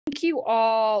thank you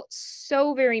all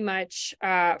so very much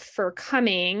for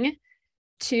coming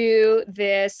to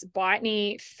this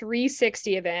Botany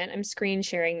 360 event. I'm screen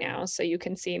sharing now so you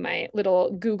can see my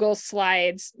little Google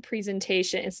Slides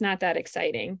presentation. It's not that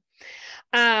exciting.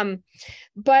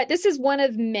 But this is one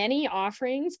of many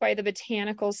offerings by the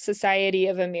Botanical Society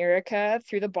of America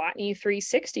through the Botany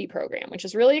 360 program, which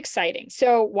is really exciting.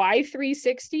 So why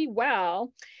 360?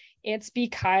 Well, it's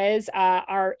because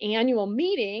our annual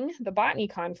meeting, the Botany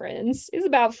Conference, is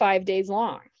about 5 days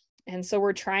long. And so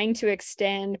we're trying to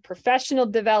extend professional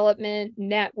development,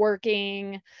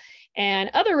 networking,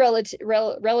 and other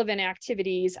relevant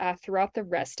activities throughout the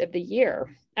rest of the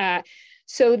year.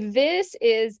 So this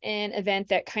is an event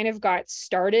that kind of got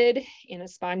started in a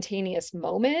spontaneous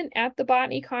moment at the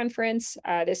Botany Conference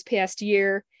this past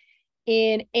year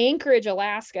in Anchorage,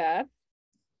 Alaska.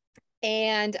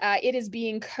 And it is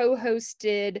being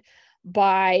co-hosted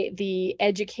by the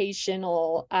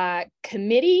educational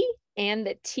committee and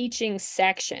the teaching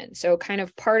section. So kind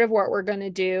of part of what we're going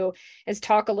to do is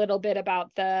talk a little bit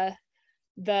about the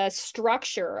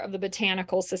structure of the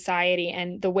Botanical Society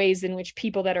and the ways in which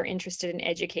people that are interested in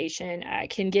education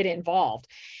can get involved.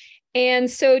 And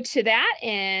so to that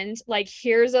end, like,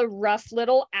 here's a rough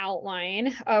little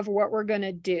outline of what we're going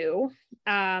to do.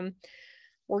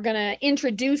 We're going to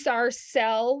introduce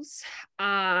ourselves,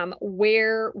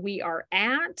 where we are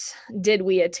at. Did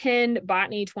we attend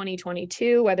Botany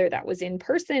 2022, whether that was in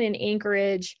person in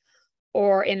Anchorage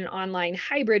or in an online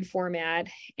hybrid format,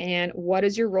 and what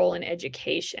is your role in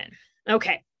education?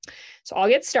 Okay, so I'll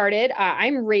get started.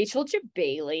 I'm Rachel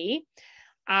Bailey.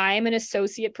 I'm an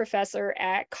associate professor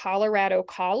at Colorado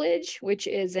College, which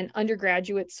is an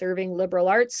undergraduate serving liberal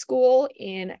arts school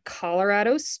in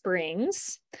Colorado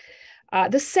Springs.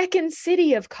 The second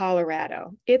city of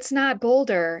Colorado. It's not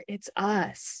Boulder, it's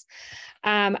us.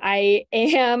 I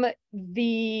am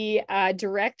the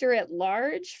director at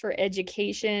large for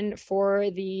education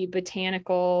for the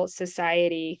Botanical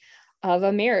Society of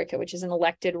America, which is an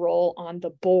elected role on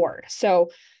the board. So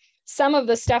some of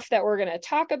the stuff that we're going to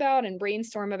talk about and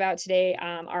brainstorm about today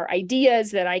are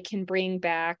ideas that I can bring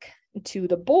back to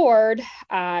the board,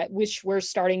 which we're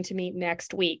starting to meet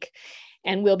next week.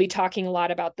 And we'll be talking a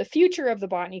lot about the future of the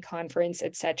Botany Conference,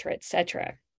 et cetera, et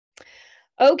cetera.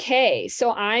 Okay,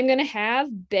 so I'm going to have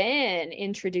Ben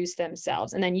introduce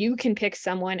themselves, and then you can pick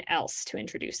someone else to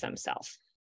introduce themselves.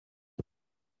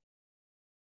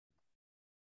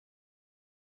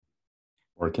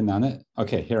 Working on it.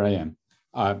 Okay, here I am.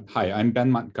 Hi, I'm Ben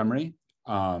Montgomery.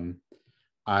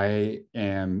 I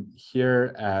am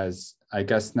here as, I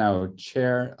guess now,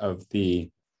 chair of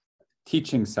the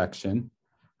teaching section,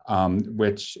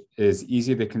 which is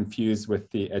easy to confuse with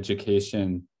the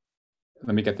education,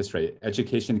 let me get this right,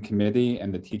 education committee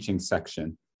and the teaching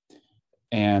section.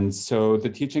 And so the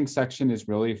teaching section is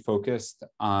really focused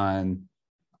on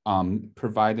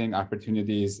providing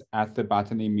opportunities at the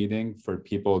Botany meeting for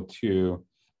people to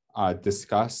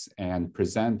discuss and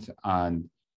present on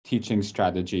teaching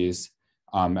strategies,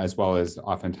 as well as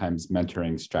oftentimes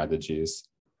mentoring strategies.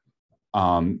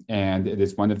 And it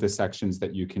is one of the sections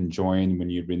that you can join when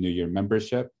you renew your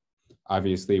membership.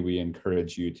 Obviously, we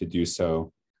encourage you to do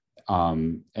so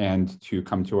and to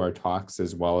come to our talks,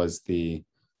 as well as the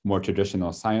more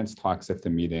traditional science talks at the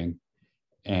meeting,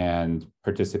 and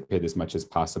participate as much as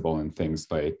possible in things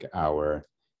like our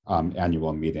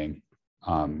annual meeting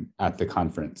at the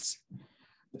conference.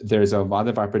 There's a lot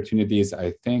of opportunities,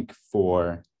 I think,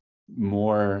 for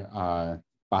more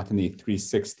Botany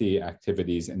 360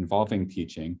 activities involving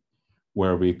teaching,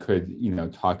 where we could,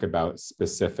 talk about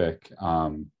specific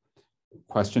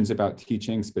questions about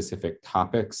teaching, specific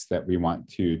topics that we want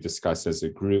to discuss as a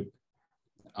group,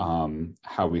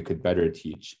 how we could better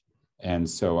teach. And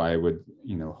so I would,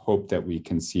 hope that we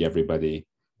can see everybody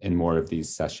in more of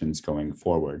these sessions going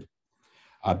forward.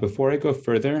 Before I go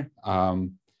further,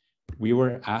 we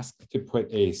were asked to put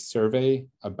a survey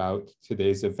about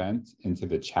today's event into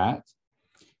the chat.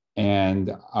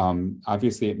 And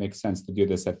obviously it makes sense to do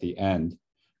this at the end,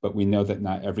 but we know that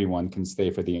not everyone can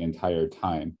stay for the entire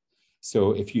time.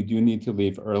 So if you do need to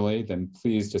leave early, then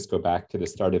please just go back to the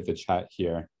start of the chat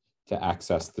here to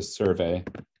access the survey.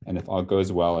 And if all goes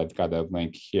well, I've got a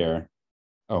link here.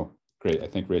 Oh, great. I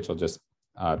think Rachel just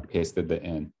pasted the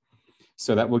in.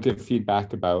 So that will give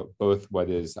feedback about both what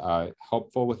is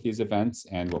helpful with these events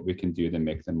and what we can do to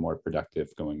make them more productive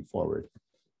going forward.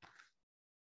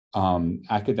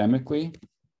 Academically,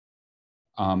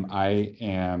 I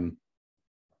am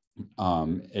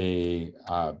a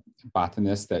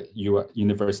botanist at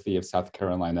University of South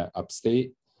Carolina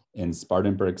Upstate in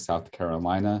Spartanburg, South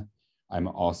Carolina. I'm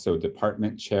also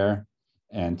department chair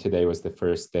and today was the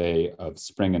first day of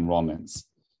spring enrollments.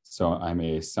 So I'm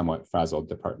a somewhat frazzled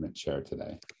department chair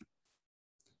today.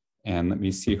 And let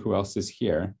me see who else is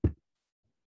here.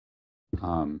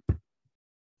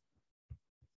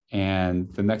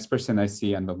 And the next person I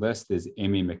see on the list is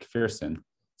Amy McPherson.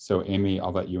 So Amy,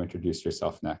 I'll let you introduce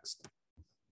yourself next.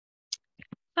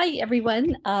 Hi,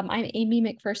 everyone. I'm Amy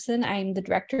McPherson. I'm the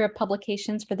Director of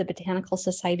Publications for the Botanical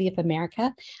Society of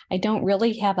America. I don't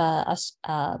really have a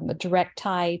direct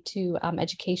tie to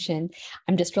education.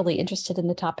 I'm just really interested in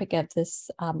the topic of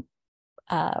this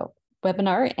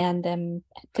webinar, and I'm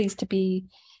pleased to be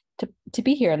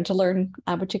here and to learn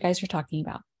what you guys are talking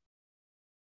about.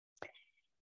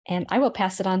 And I will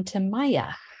pass it on to Maya.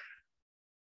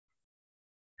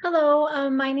 Hello,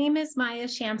 my name is Maya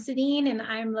Shamsuddin, and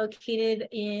I'm located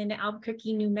in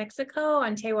Albuquerque, New Mexico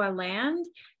on Tewa land.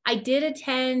 I did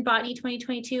attend Botany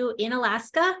 2022 in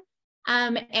Alaska,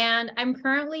 and I'm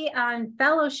currently on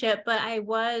fellowship, but I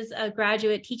was a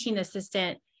graduate teaching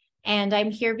assistant, and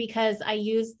I'm here because I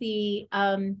used the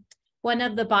one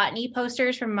of the botany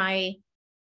posters from my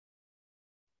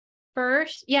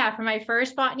first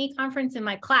botany conference in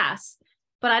my class,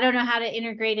 but I don't know how to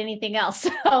integrate anything else.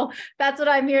 So that's what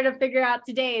I'm here to figure out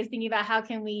today, is thinking about how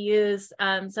can we use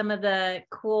some of the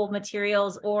cool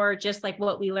materials or just like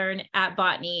what we learn at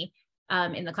botany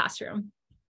in the classroom.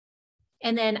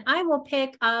 And then I will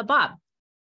pick Bob.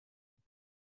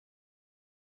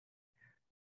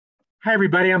 Hi,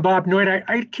 everybody. I'm Bob Noyd.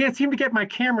 I can't seem to get my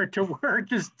camera to work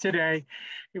today.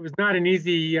 It was not an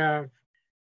easy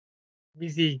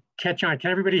catch on. Can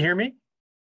everybody hear me?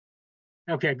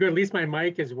 Okay, good. At least my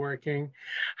mic is working.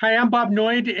 Hi, I'm Bob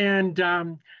Noyd, and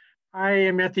I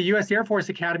am at the U.S. Air Force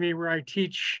Academy, where I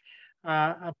teach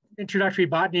an introductory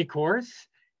botany course,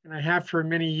 and I have for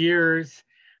many years.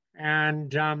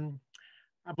 And I'm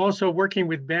also working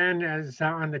with Ben as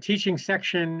on the teaching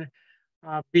section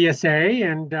BSA,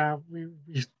 and we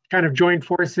kind of joined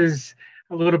forces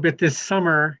a little bit this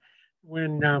summer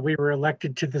when we were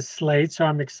elected to the slate. So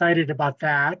I'm excited about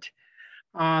that.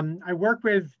 I work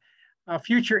with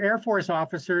future Air Force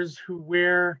officers who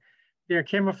wear their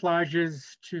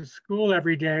camouflages to school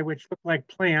every day, which look like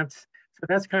plants. So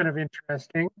that's kind of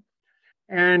interesting.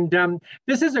 And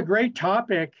this is a great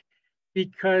topic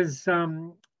because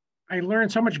I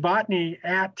learned so much botany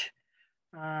at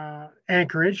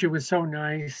Anchorage. It was so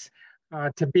nice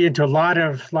to be into a lot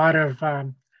of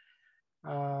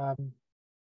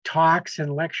talks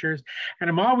and lectures. And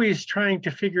I'm always trying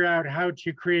to figure out how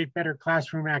to create better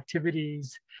classroom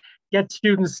activities, get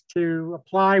students to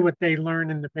apply what they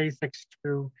learn in the basics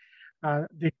to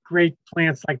the great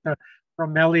plants like the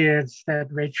bromeliads that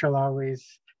Rachel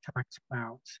always talks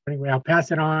about. So anyway, I'll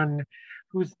pass it on.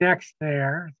 Who's next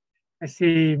there? I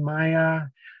see Maya,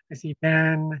 I see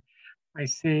Ben, I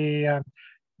see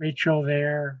Rachel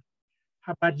there.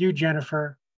 How about you,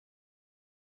 Jennifer?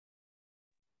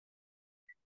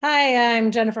 Hi,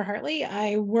 I'm Jennifer Hartley.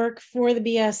 I work for the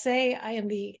BSA. I am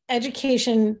the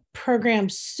education program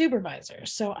supervisor.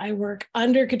 So I work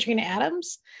under Katrina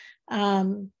Adams.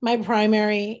 My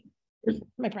primary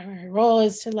role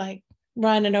is to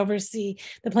run and oversee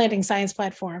the planting science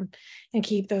platform and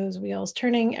keep those wheels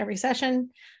turning every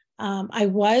session. I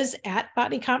was at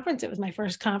Botany Conference. It was my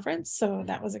first conference, so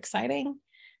that was exciting.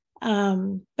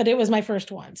 But it was my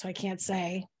first one, so I can't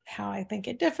say how I think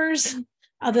it differs,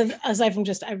 aside from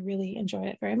just I really enjoyed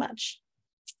it very much.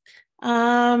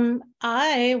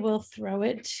 I will throw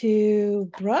it to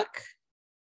Brooke.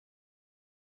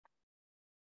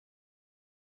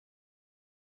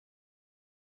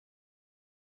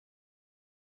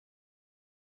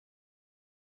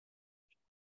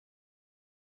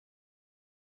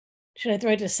 Should I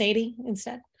throw it to Sadie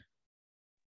instead?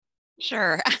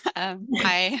 Sure.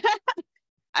 Hi,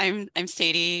 I'm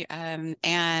Sadie,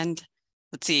 and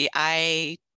let's see,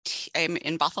 I'm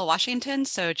in Bothell, Washington,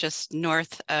 so just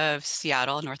north of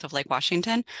Seattle, north of Lake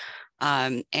Washington,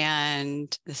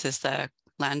 and this is the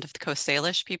land of the Coast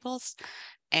Salish peoples,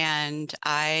 and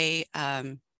I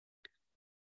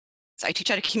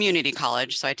teach at a community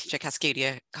college. So I teach at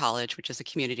Cascadia College, which is a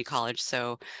community college.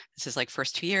 So this is like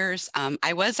first 2 years.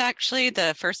 I was actually,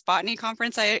 the first botany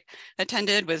conference I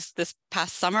attended was this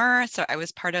past summer. So I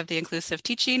was part of the Inclusive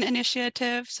Teaching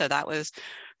Initiative. So that was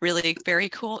really very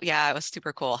cool. Yeah, it was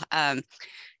super cool. And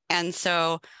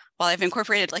so while I've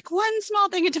incorporated like one small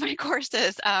thing into my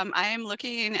courses, I'm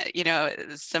looking,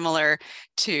 similar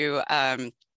to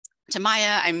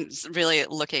Maya, I'm really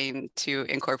looking to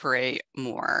incorporate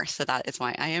more. So that is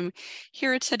why I am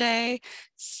here today.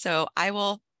 So I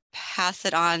will pass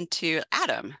it on to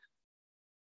Adam.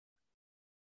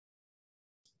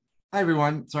 Hi,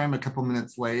 everyone. Sorry, I'm a couple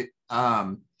minutes late.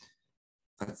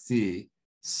 Let's see.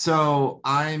 So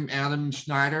I'm Adam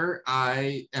Schneider.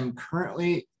 I am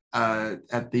currently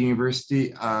at the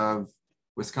University of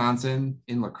Wisconsin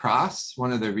in La Crosse,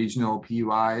 one of the regional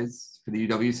PUIs for the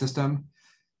UW system.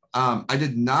 I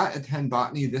did not attend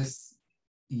botany this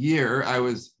year. I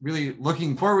was really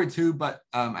looking forward to, but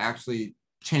I actually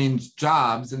changed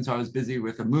jobs. And so I was busy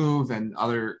with a move and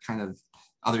other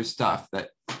stuff that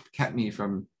kept me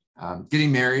from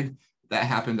getting married. That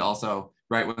happened also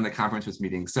right when the conference was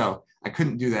meeting. So I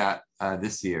couldn't do that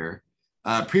this year.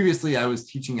 Previously, I was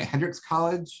teaching at Hendrix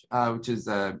College, which is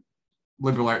a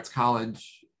liberal arts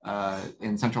college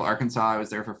in Central Arkansas. I was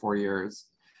there for 4 years.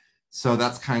 So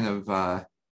that's kind of,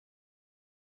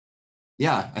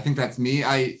 yeah, I think that's me.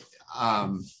 I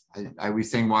was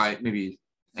saying why, maybe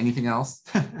anything else?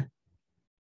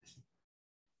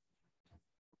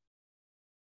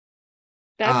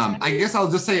 I guess I'll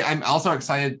just say I'm also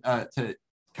excited to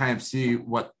kind of see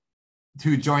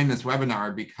to join this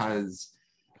webinar, because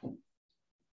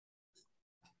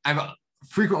I've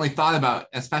frequently thought about,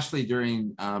 especially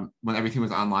during when everything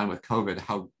was online with COVID,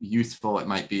 how useful it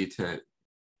might be to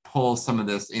pull some of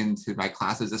this into my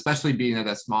classes, especially being at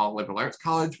a small liberal arts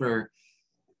college where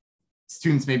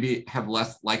students maybe have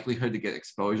less likelihood to get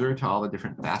exposure to all the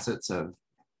different facets of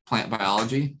plant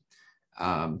biology,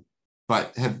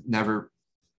 but have never,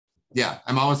 yeah,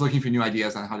 I'm always looking for new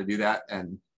ideas on how to do that.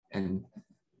 And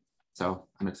so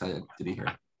I'm excited to be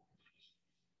here.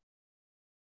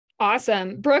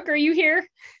 Awesome. Brooke, are you here?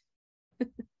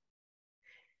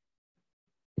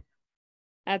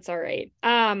 That's all right.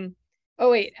 Oh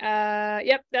wait,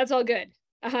 yep, that's all good.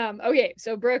 Okay,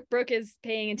 so Brooke is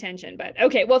paying attention, but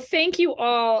okay, well, thank you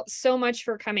all so much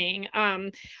for coming.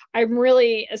 I'm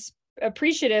really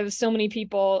appreciative of so many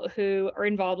people who are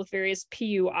involved with various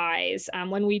PUIs.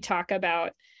 When we talk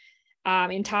about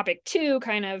in topic 2,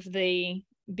 kind of the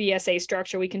BSA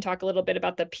structure, we can talk a little bit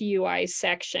about the PUI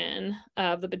section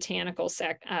of the Botanical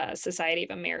Society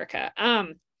of America.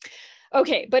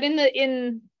 Okay, but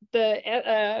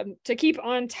to keep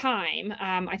on time,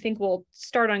 I think we'll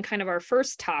start on kind of our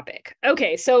first topic.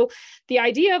 Okay, so the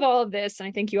idea of all of this, and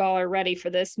I think you all are ready for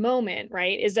this moment,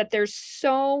 right, is that there's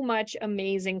so much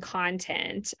amazing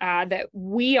content that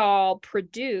we all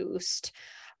produced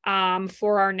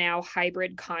for our now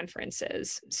hybrid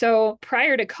conferences. So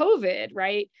prior to COVID,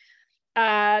 right,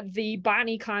 the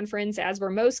Botany conference, as were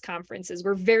most conferences,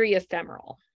 were very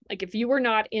ephemeral. Like if you were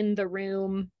not in the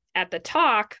room at the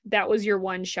talk, that was your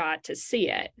one shot to see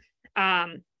it.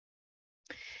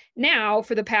 Now,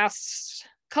 for the past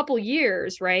couple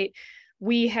years, right,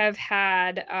 we have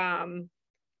had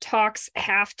talks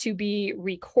have to be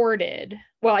recorded.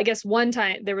 Well, I guess one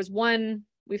time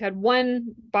we've had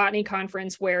one botany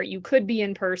conference where you could be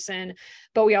in person,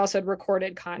 but we also had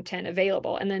recorded content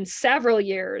available, and then several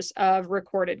years of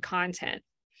recorded content.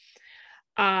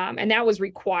 And that was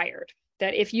required.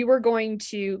 That if you were going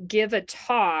to give a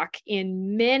talk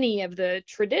in many of the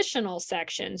traditional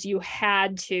sections, you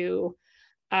had to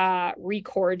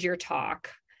record your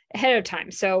talk ahead of time.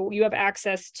 So you have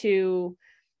access to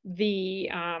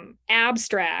the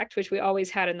abstract, which we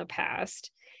always had in the past,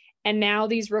 and now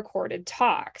these recorded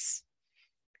talks.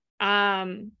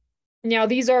 Now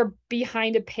these are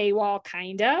behind a paywall,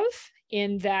 kind of,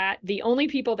 in that the only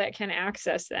people that can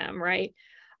access them, right,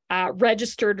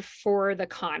 registered for the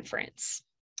conference,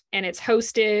 and it's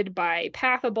hosted by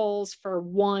Pathables for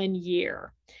 1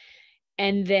 year.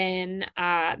 And then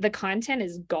the content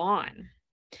is gone.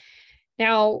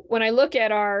 Now, when I look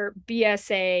at our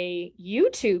BSA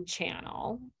YouTube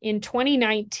channel in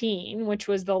 2019, which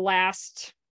was the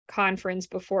last conference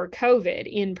before COVID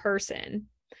in person,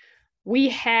 we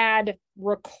had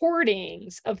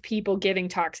recordings of people giving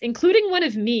talks, including one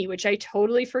of me, which I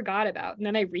totally forgot about. And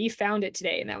then I refound it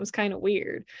today, and that was kind of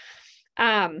weird.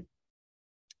 And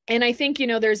I think,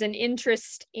 there's an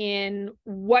interest in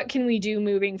what can we do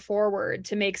moving forward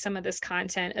to make some of this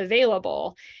content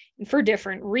available for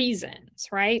different reasons,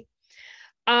 right?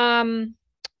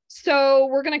 So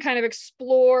we're going to kind of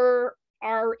explore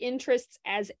our interests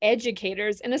as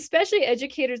educators, and especially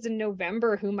educators in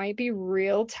November who might be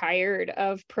real tired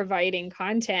of providing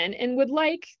content and would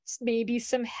like maybe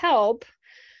some help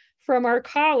from our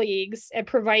colleagues at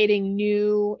providing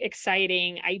new,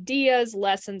 exciting ideas,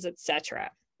 lessons, etc.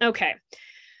 Okay.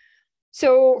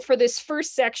 So for this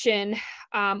first section,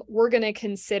 we're going to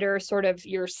consider sort of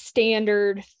your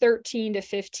standard 13 to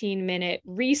 15 minute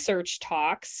research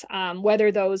talks,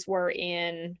 whether those were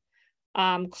in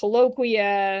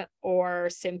colloquia or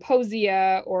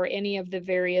symposia or any of the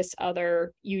various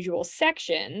other usual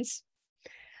sections.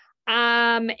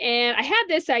 And I had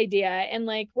this idea, and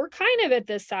like, we're kind of at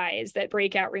the size that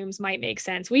breakout rooms might make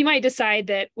sense. We might decide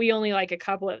that we only like a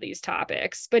couple of these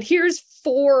topics, but here's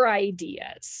 4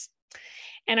 ideas.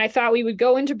 And I thought we would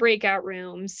go into breakout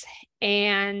rooms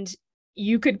and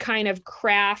you could kind of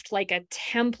craft like a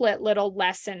template little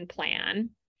lesson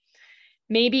plan,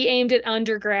 maybe aimed at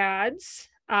undergrads.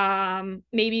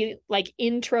 Maybe like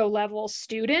intro level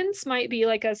students might be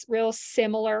like a real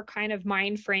similar kind of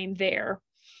mind frame there,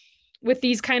 with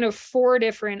these kind of 4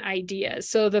 different ideas.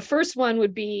 So the first one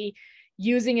would be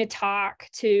using a talk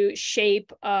to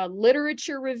shape a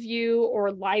literature review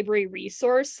or library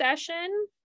resource session.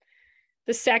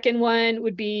 The second one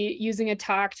would be using a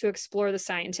talk to explore the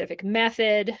scientific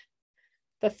method.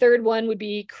 The third one would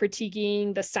be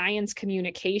critiquing the science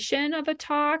communication of a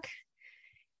talk.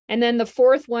 And then the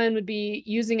fourth one would be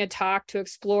using a talk to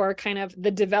explore kind of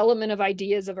the development of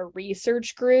ideas of a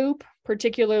research group,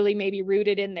 particularly maybe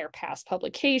rooted in their past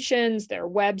publications, their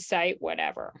website,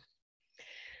 whatever.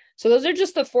 So those are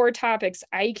just the 4 topics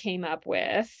I came up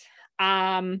with.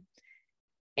 And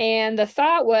the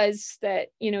thought was that,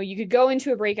 you know, you could go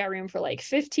into a breakout room for like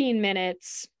 15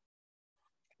 minutes.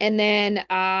 And then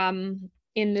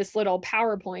in this little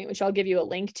PowerPoint, which I'll give you a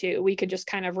link to, we could just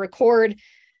kind of record.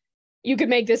 You could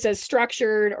make this as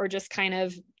structured or just kind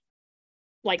of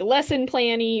like lesson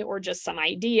planning or just some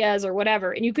ideas or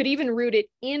whatever. And you could even root it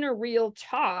in a real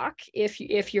talk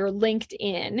if you're linked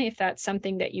in, if that's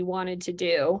something that you wanted to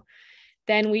do.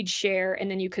 Then we'd share,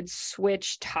 and then you could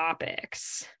switch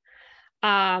topics.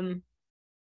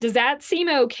 Does that seem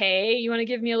okay? You want to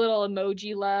give me a little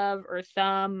emoji love or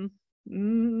thumb?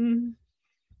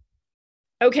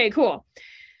 Okay, cool.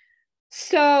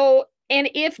 So, and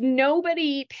if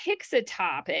nobody picks a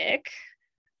topic,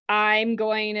 I'm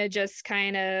going to just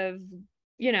kind of,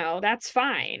 you know, that's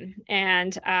fine.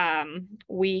 And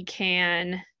we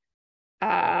can,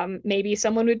 maybe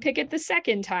someone would pick it the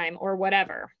second time or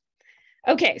whatever.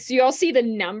 Okay, so you all see the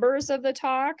numbers of the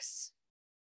talks?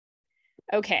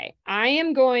 Okay, I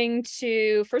am going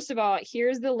to, first of all,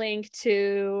 here's the link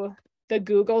to the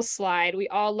Google slide. We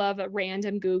all love a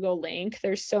random Google link.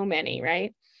 There's so many,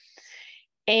 right?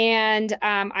 And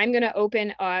I'm going to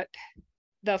open up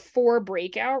the 4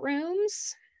 breakout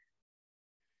rooms.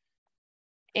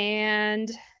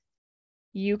 And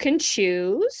you can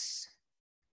choose.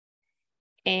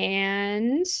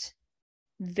 And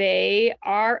they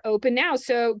are open now.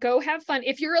 So go have fun.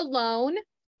 If you're alone,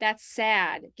 that's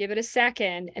sad. Give it a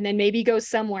second and then maybe go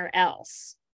somewhere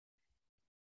else.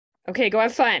 Okay, go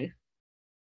have fun.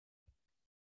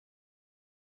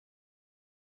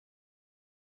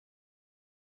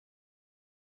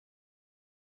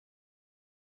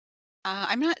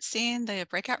 I'm not seeing the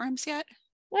breakout rooms yet.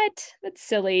 What? That's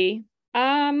silly.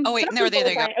 Oh wait, no, there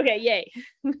you go. Okay, yay.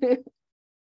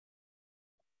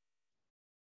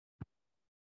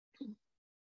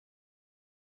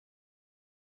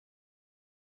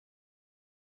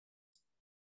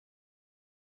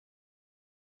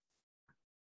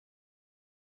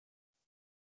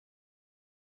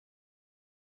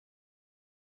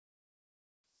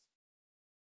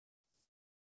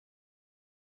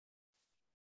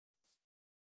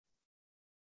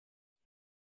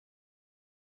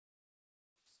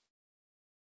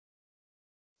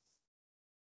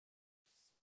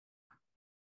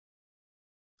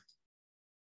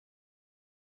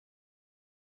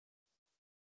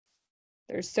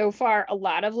 There's so far a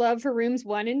lot of love for rooms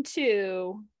 1 and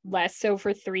 2, less so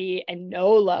for 3, and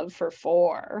no love for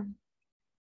 4.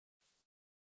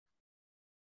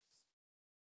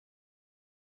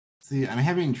 See, I'm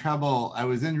having trouble. I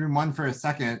was in room 1 for a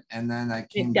second and then I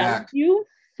came back. You?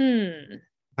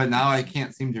 But now I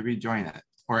can't seem to rejoin it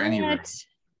or any room.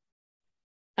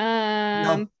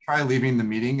 I'll try leaving the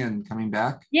meeting and coming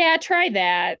back. Yeah, try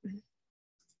that.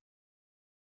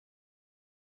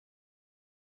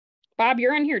 Bob,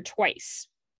 you're in here twice.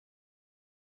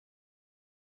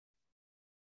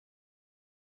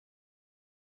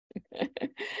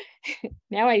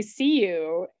 Now I see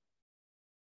you.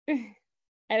 And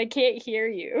I can't hear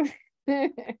you.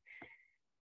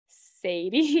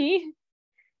 Sadie,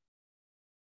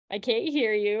 I can't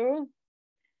hear you.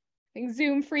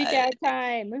 Zoom freak out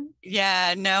time.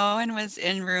 Yeah, no one was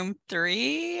in room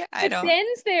 3. I don't.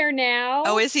 Ben's there now.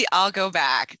 Oh, is he? I'll go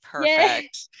back.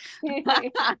 Perfect. Yeah.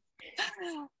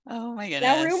 Oh my goodness.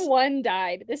 Now room 1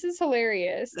 died. This is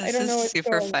hilarious. This I don't know what's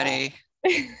super going funny.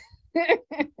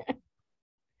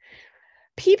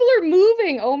 People are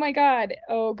moving. Oh my God.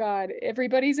 Oh God.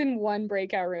 Everybody's in one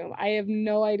breakout room. I have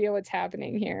no idea what's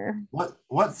happening here.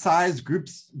 What size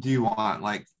groups do you want?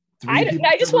 Like 3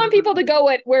 I just want people to go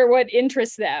what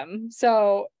interests them.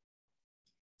 So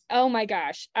Oh my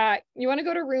gosh. You want to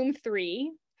go to room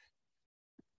 3?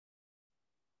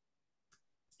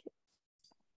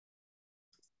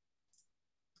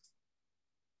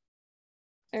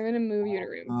 I'm gonna move you to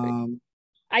room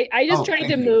 3. I just tried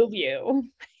to move you.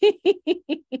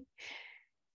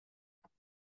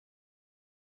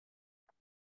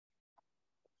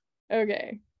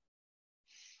 Okay.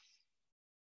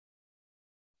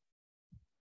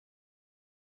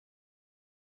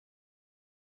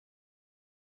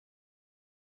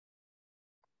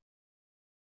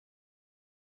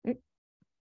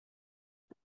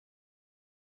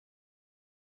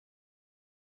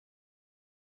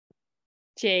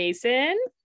 Jason.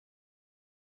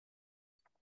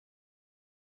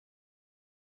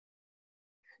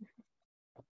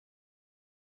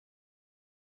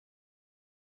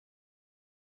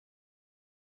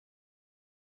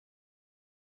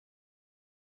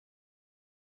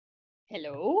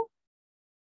 Hello.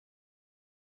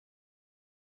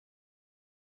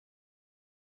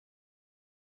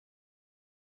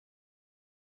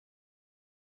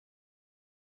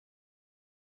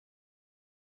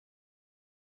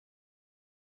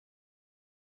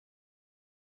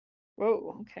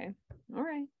 Whoa, okay. All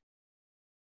right.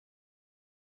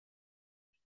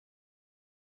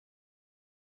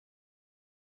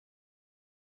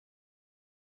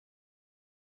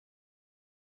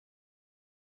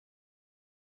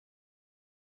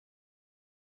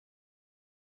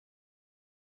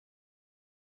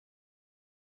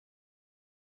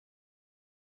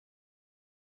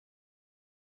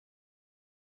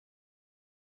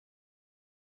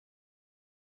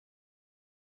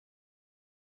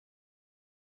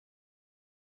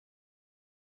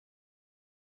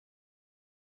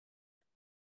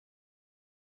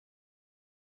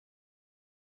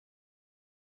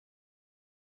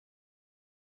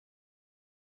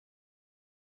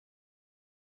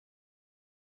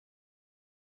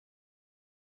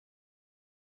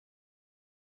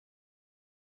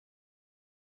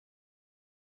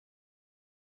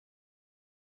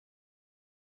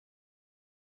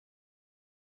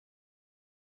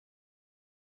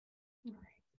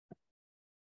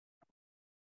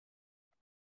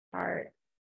 Art.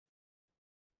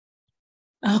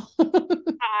 Oh.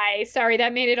 Hi, sorry,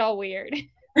 that made it all weird.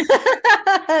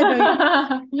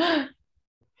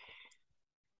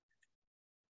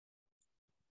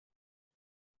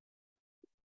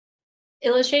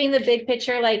 Illustrating the big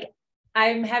picture, like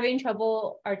I'm having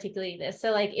trouble articulating this.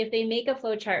 So like if they make a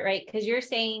flow chart, right? Because you're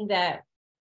saying that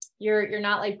you're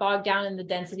not like bogged down in the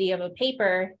density of a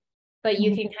paper, but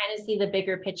you can kind of see the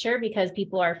bigger picture because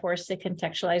people are forced to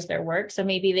contextualize their work. So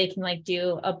maybe they can like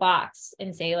do a box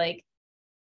and say like,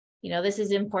 you know, this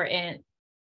is important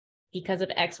because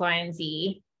of X, Y, and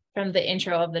Z from the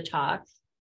intro of the talk.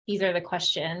 These are the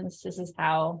questions. This is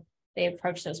how they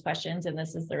approach those questions, and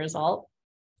this is the result.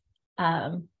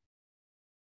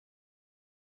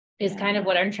 Is kind of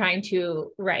what I'm trying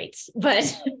to write,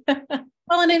 but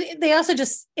well, and they also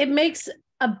just, it makes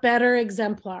a better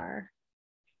exemplar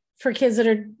for kids that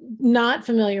are not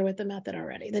familiar with the method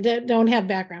already, that don't have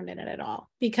background in it at all.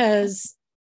 Because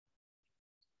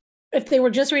if they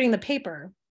were just reading the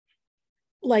paper,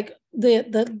 like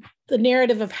the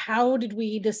narrative of how did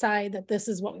we decide that this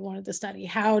is what we wanted to study?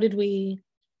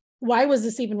 Why was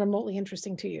this even remotely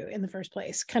interesting to you in the first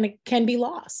place? Kind of can be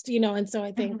lost, you know? And so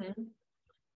I think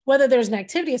whether there's an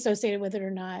activity associated with it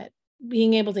or not,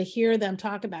 being able to hear them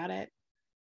talk about it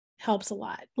helps a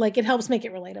lot. Like it helps make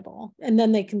it relatable. And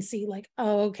then they can see like,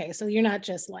 oh, okay, so you're not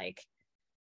just like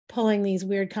pulling these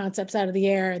weird concepts out of the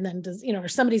air and then does, you know, or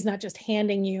somebody's not just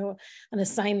handing you an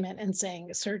assignment and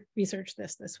saying, research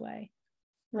this way.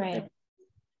 Right.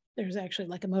 There's actually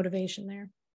like a motivation there.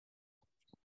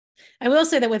 I will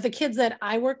say that with the kids that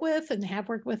I work with and have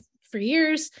worked with for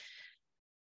years,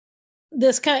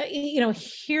 this kind of, you know,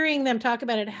 hearing them talk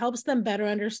about it helps them better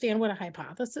understand what a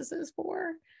hypothesis is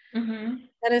for.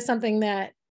 That is something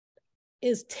that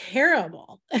is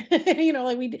terrible. You know,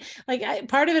 like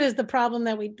part of it is the problem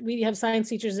that we have science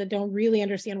teachers that don't really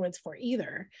understand what it's for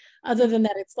either, other than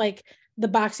that it's like the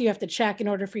box you have to check in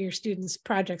order for your students'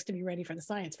 projects to be ready for the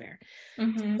science fair.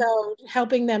 So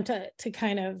helping them to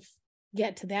kind of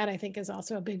get to that, I think, is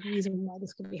also a big reason why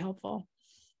this could be helpful.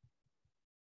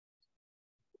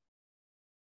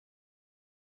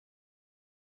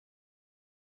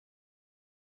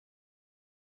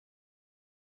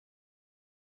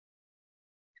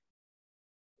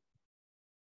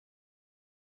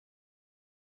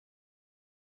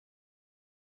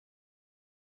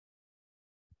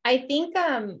 I think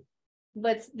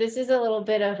this is a little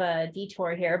bit of a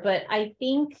detour here, but I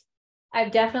think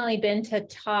I've definitely been to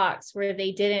talks where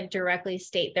they didn't directly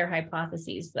state their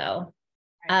hypotheses though.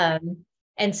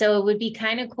 And so it would be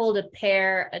kind of cool to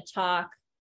pair a talk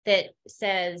that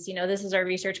says, you know, this is our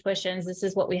research questions, this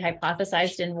is what we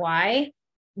hypothesized and why,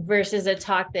 versus a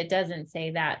talk that doesn't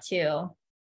say that too.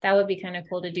 That would be kind of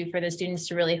cool to do for the students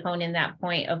to really hone in that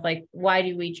point of like, why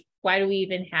do we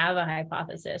even have a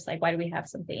hypothesis? Like, why do we have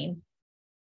something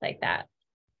like that?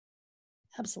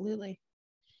 Absolutely.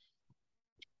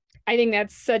 I think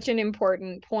that's such an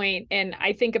important point. And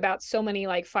I think about so many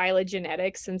like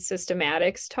phylogenetics and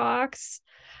systematics talks.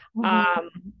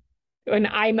 And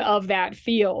I'm of that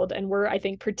field, and we're, I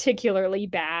think, particularly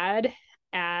bad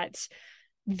at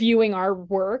viewing our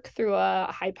work through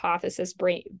a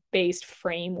hypothesis-based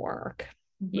framework.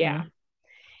 Yeah.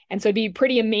 And so it'd be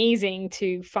pretty amazing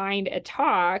to find a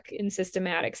talk in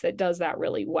systematics that does that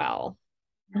really well.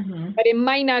 But it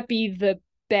might not be the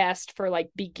best for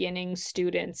like beginning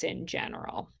students in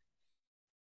general.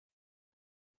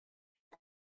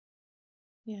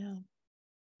 Yeah.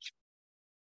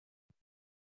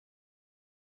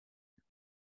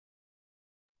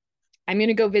 I'm going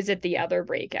to go visit the other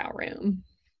breakout room.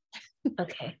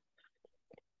 Okay.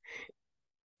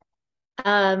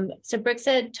 So Brooke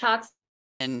said talks.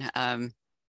 And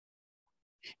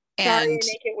Sorry to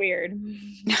make it weird.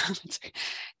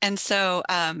 And so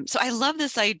I love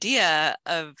this idea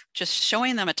of just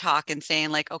showing them a talk and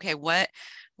saying like, okay, what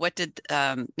did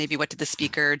the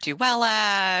speaker do well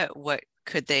at? What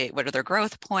are their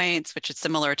growth points, which is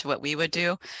similar to what we would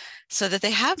do, so that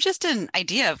they have just an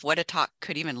idea of what a talk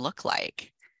could even look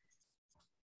like.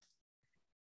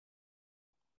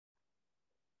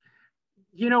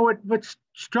 You know, what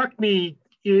struck me,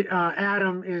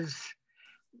 Adam, is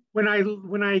when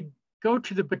I go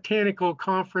to the botanical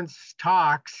conference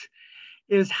talks,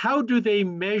 is how do they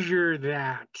measure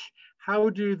that? How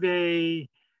do they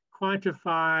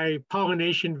quantify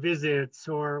pollination visits,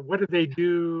 or what do they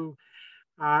do?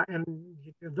 And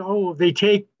they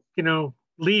take, you know,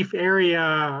 leaf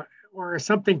area or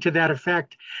something to that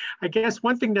effect. I guess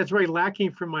one thing that's really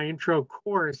lacking from my intro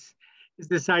course is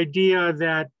this idea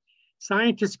that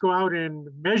scientists go out and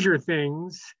measure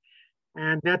things,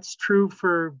 and that's true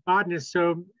for botanists.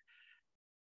 So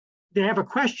they have a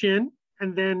question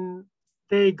and then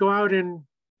they go out and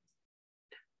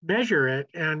measure it.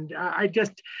 And I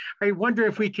wonder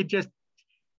if we could just,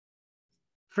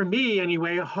 for me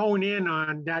anyway, hone in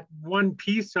on that one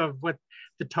piece of what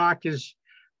the talk is,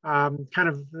 kind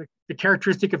of the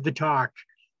characteristic of the talk,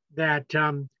 that,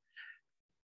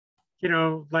 you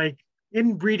know, like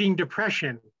inbreeding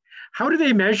depression. How do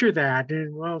they measure that?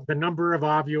 And well, the number of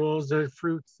ovules, the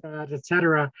fruits, et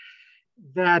cetera,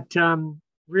 that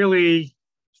really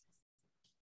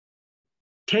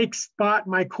takes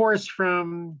my course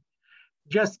from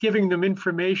just giving them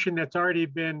information that's already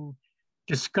been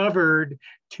discovered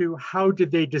to how did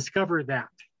they discover that?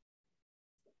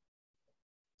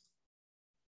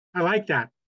 I like that.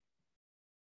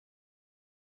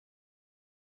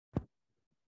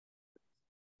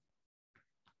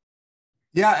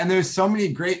 Yeah, and there's so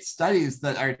many great studies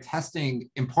that are testing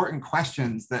important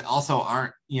questions that also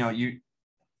aren't, you know,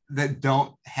 that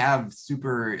don't have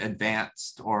super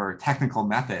advanced or technical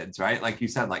methods, right? Like you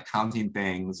said, like counting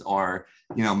things or,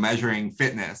 you know, measuring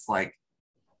fitness. Like,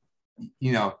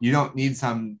 you know, you don't need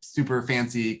some super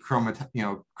fancy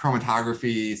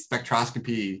chromatography,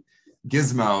 spectroscopy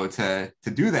gizmo to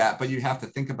do that, but you have to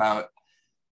think about,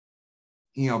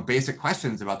 you know, basic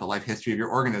questions about the life history of your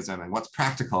organism and what's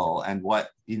practical and what,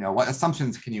 you know, what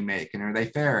assumptions can you make and are they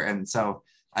fair? And so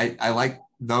I like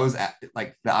those,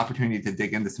 like the opportunity to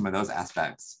dig into some of those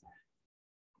aspects.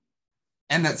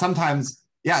 And that sometimes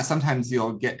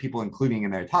you'll get people including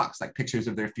in their talks, like pictures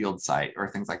of their field site or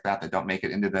things like that don't make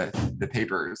it into the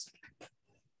papers.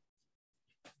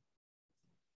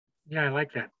 Yeah, I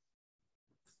like that.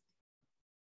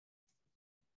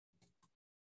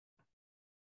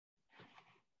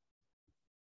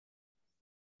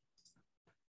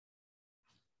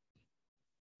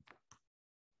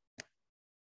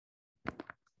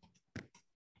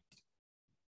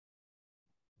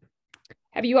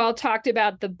 Have you all talked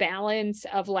about the balance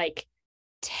of like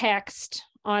text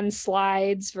on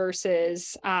slides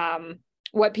versus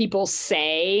what people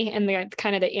say, and the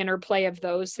kind of the interplay of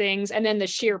those things, and then the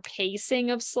sheer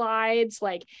pacing of slides,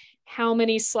 like how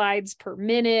many slides per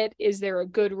minute? Is there a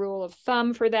good rule of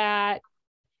thumb for that?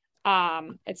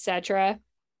 Etc.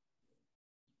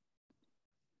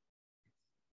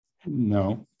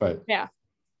 No, but yeah,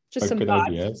 just but some good thoughts.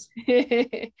 ideas.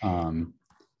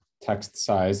 Text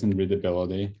size and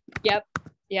readability. Yep.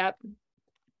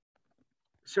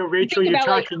 So Rachel, you're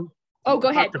talking. Oh, go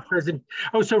ahead. The present.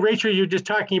 Oh, so Rachel, you're just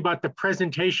talking about the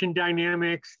presentation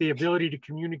dynamics, the ability to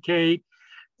communicate,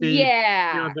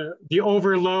 the the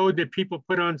overload that people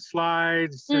put on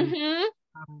slides, and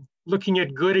looking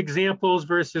at good examples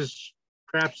versus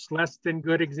perhaps less than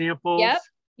good examples.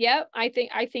 Yep. I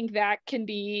think that can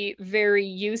be very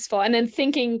useful. And then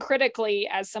thinking critically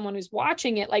as someone who's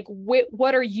watching it, like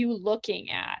what are you looking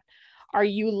at? Are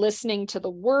you listening to the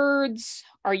words?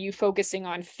 Are you focusing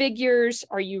on figures?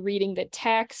 Are you reading the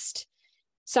text?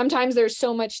 Sometimes there's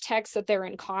so much text that they're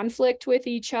in conflict with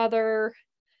each other,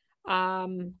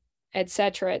 et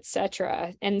cetera, et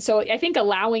cetera. And so I think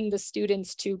allowing the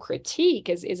students to critique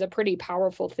is a pretty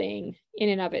powerful thing in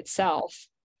and of itself.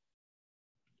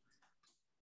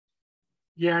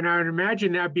 Yeah, and I would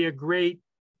imagine that'd be a great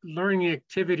learning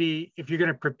activity if you're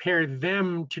going to prepare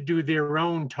them to do their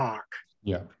own talk.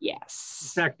 Yeah.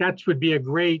 Yes. In fact, that would be a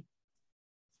great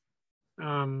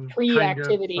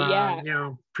pre-activity,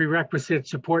 prerequisite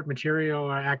support material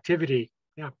or activity.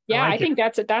 Yeah. Yeah, I think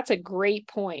that's a great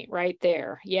point right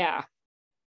there. Yeah.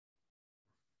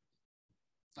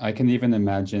 I can even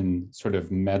imagine sort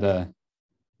of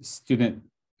student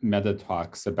meta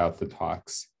talks about the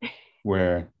talks,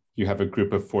 where you have a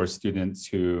group of 4 students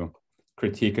who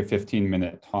critique a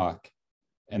 15-minute talk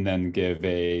and then give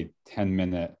a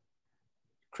 10-minute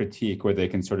critique where they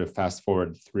can sort of fast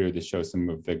forward through to show some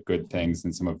of the good things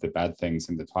and some of the bad things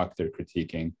in the talk they're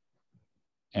critiquing.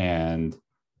 And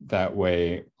that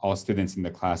way, all students in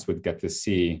the class would get to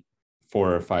see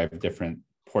 4 or 5 different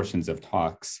portions of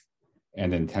talks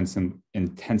and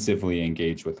intensively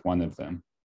engage with one of them.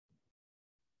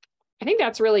 I think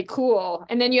that's really cool.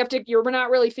 And then we're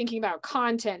not really thinking about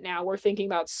content now. We're thinking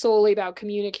about solely about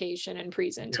communication and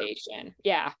presentation.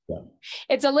 Yeah.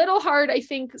 It's a little hard, I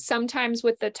think, sometimes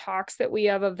with the talks that we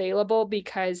have available,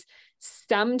 because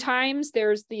sometimes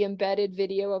there's the embedded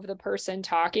video of the person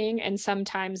talking and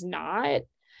sometimes not.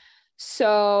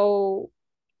 So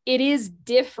it is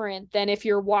different than if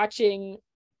you're watching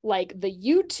like the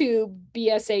YouTube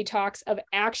BSA talks of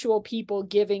actual people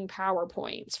giving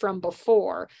PowerPoints from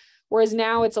before. Whereas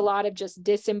now it's a lot of just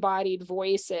disembodied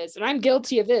voices. And I'm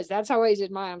guilty of this. That's how I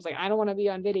did mine. I was like, I don't want to be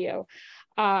on video.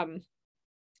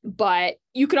 But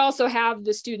you could also have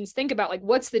the students think about like,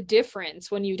 what's the difference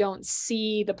when you don't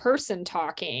see the person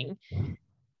talking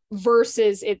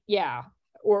versus it,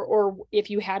 or if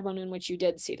you had one in which you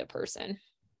did see the person.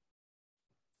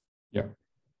 Yeah.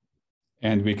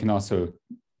 And we can also,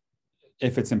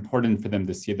 if it's important for them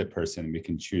to see the person, we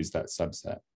can choose that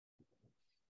subset.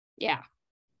 Yeah.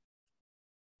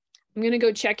 I'm going to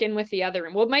go check in with the other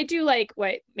room. We might do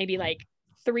maybe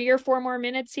 3 or 4 more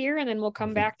minutes here, and then we'll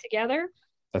come back together.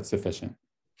 That's sufficient.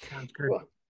 Sounds good. Cool.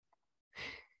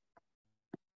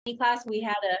 In class, we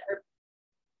had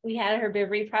a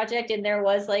herbivory project, and there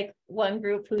was like one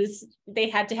group they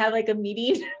had to have like a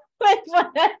meeting with one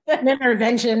of the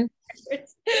intervention.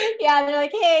 Yeah, they're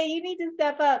like, hey, you need to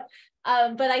step up.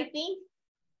 But I think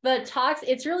the talks,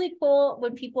 it's really cool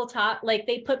when people talk, like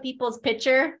they put people's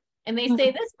picture and they say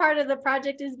this part of the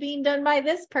project is being done by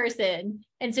this person.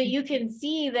 And so you can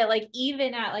see that like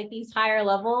even at like these higher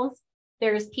levels,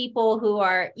 there's people who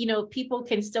are, people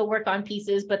can still work on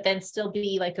pieces, but then still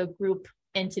be like a group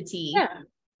entity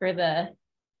for the,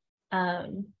 I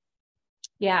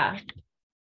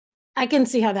can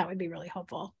see how that would be really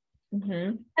helpful.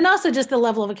 And also just the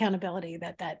level of accountability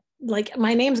that like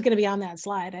my name's going to be on that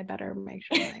slide. I better make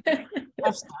sure I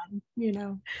have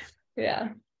done, Yeah.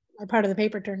 My part of the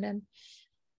paper turned in.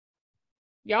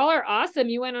 Y'all are awesome.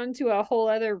 You went on to a whole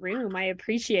other room. I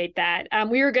appreciate that.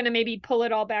 We were going to maybe pull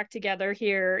it all back together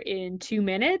here in 2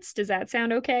 minutes. Does that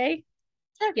sound okay?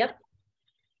 Sure. Yep.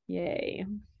 Yay.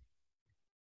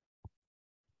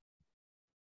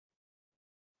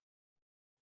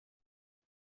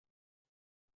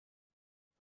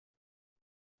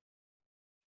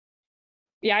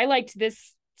 Yeah, I liked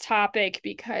this topic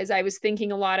because I was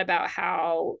thinking a lot about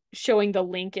how showing the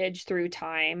linkage through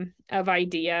time of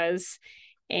ideas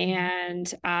and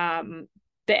the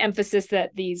emphasis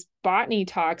that these botany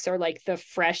talks are like the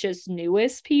freshest,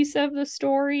 newest piece of the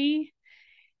story,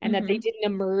 and that they didn't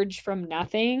emerge from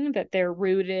nothing, that they're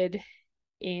rooted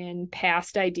in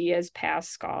past ideas,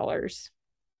 past scholars.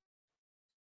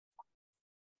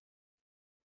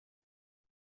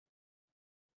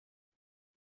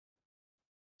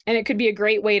 And it could be a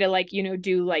great way to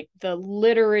do like the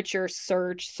literature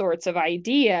search sorts of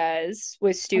ideas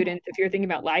with students. If you're thinking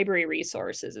about library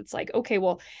resources, it's like, okay,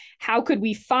 well, how could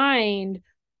we find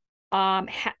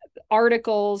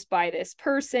articles by this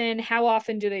person? How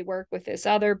often do they work with this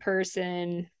other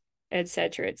person, et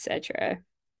cetera, et cetera.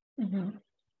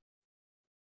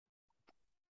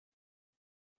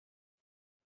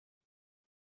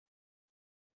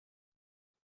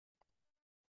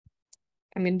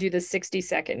 I'm going to do the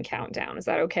 60-second countdown. Is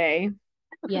that okay?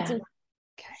 Yeah.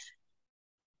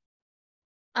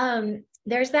 Okay.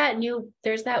 There's that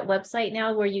website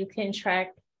now where you can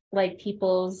track like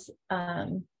people's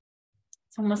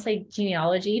it's almost like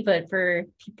genealogy, but for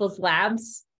people's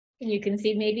labs. And you can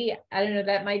see, maybe, I don't know,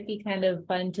 that might be kind of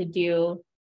fun to do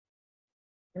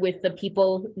with the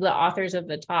authors of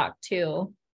the talk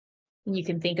too. And you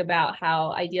can think about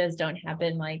how ideas don't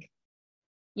happen like,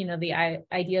 you know, the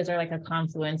ideas are like a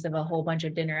confluence of a whole bunch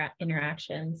of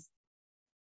interactions.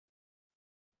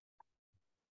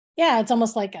 Yeah, it's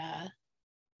almost like a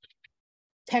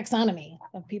taxonomy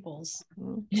of people's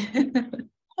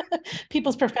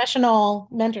people's professional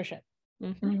mentorship.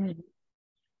 Mm-hmm.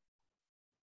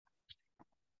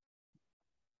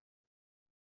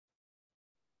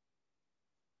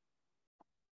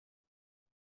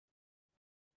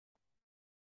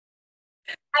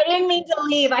 I didn't mean to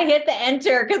leave. I hit the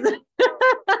enter because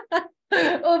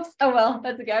oops. Oh well,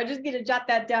 that's okay. I was just gonna jot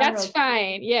that down. That's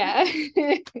fine. Yeah.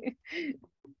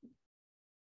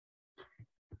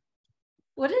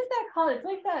 What is that called? It's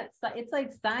like that. It's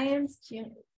like science.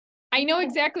 I know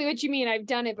exactly what you mean. I've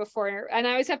done it before, and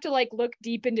I always have to like look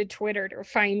deep into Twitter to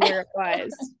find where it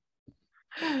was.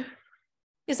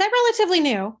 Is that relatively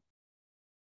new?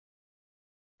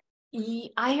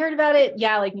 I heard about it.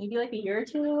 Yeah, like maybe like a year or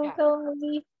two ago,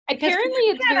 maybe. Apparently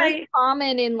it's very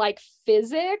common in like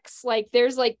physics. Like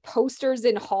there's like posters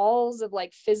in halls of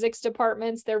like physics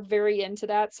departments. They're very into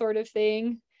that sort of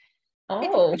thing.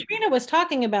 Oh, Katrina was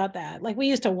talking about that. Like we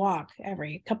used to walk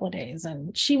every couple of days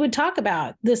and she would talk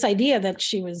about this idea that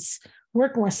she was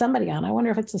working with somebody on. I wonder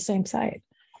if it's the same site.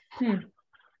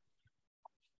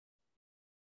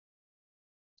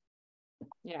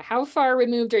 Yeah. How far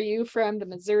removed are you from the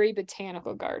Missouri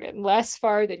Botanical Garden? Less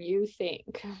far than you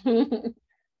think.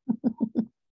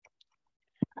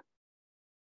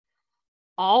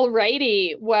 All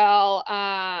righty. Well,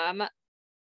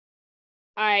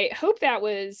 I hope that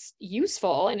was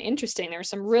useful and interesting. There were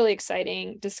some really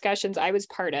exciting discussions I was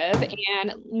part of,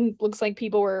 and looks like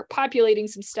people were populating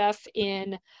some stuff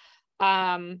in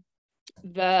the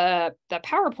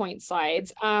PowerPoint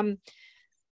slides.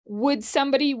 Would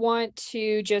somebody want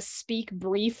to just speak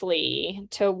briefly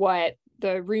to what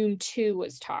the room 2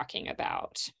 was talking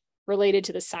about related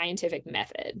to the scientific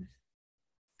method?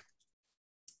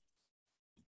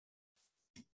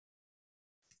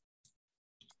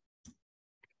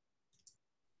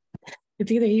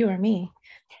 It's either you or me.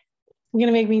 You're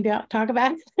gonna make me talk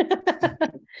about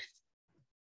it.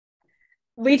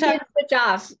 we can switch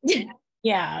off.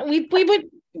 Yeah, we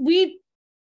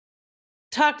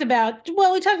talked about,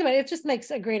 it just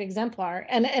makes a great exemplar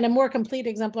and a more complete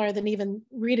exemplar than even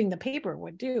reading the paper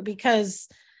would do, because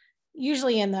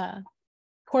usually in the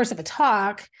course of a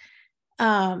talk,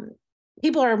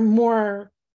 people are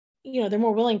more, they're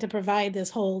more willing to provide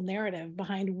this whole narrative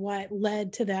behind what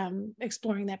led to them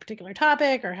exploring that particular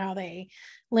topic or how they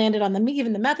landed on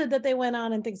even the method that they went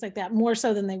on and things like that, more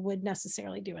so than they would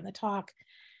necessarily do in the talk.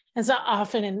 And so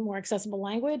often in more accessible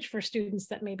language for students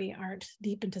that maybe aren't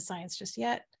deep into science just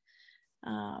yet.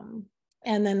 And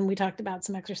then we talked about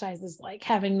some exercises like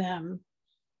having them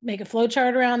make a flow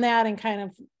chart around that and kind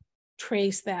of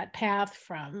trace that path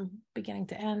from beginning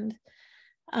to end.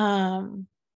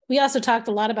 We also talked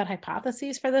a lot about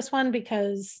hypotheses for this one,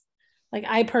 because like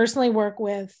I personally work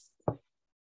with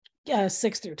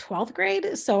 6th through 12th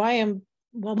grade. So I am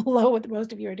well below what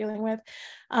most of you are dealing with.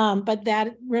 But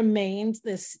that remains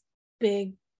this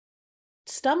big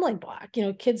stumbling block.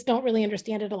 Kids don't really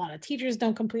understand it. A lot of teachers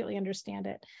don't completely understand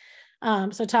it.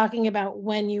 So talking about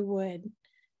when you would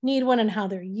need one and how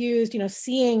they're used,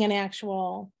 seeing an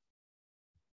actual,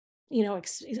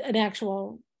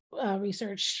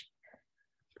 research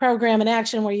program in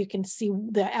action where you can see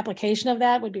the application of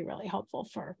that would be really helpful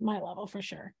for my level for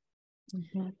sure.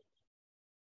 Mm-hmm.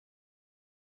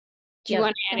 Do you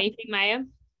want to add anything, Maya?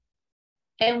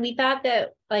 And we thought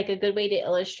that like a good way to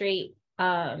illustrate,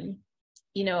 hypotheses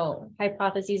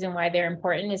and why they're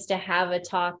important is to have a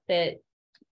talk that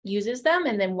uses them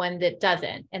and then one that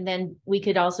doesn't. And then we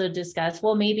could also discuss,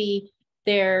 well, maybe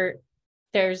there's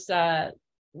a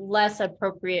less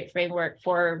appropriate framework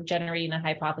for generating a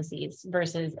hypothesis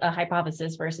versus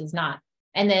not.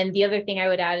 And then the other thing I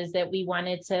would add is that we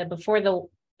wanted to, before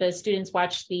the students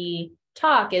watch the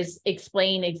talk, is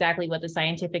explain exactly what the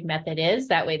scientific method is.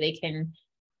 That way they can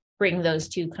bring those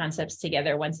two concepts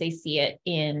together once they see it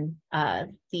in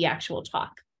the actual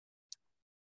talk.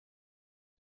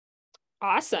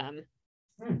 Awesome.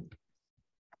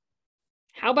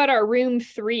 How about our room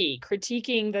 3,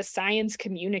 critiquing the science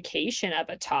communication of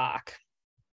a talk?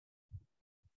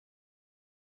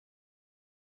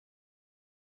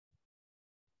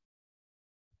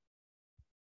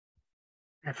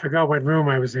 I forgot what room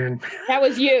I was in. That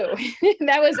was you.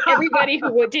 That was everybody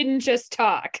who didn't just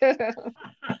talk.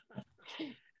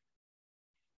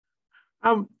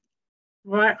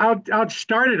 Well, I'll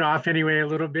start it off anyway a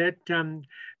little bit.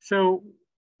 So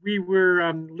we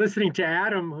were listening to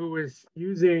Adam, who was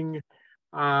using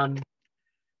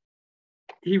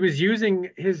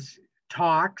his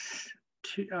talks,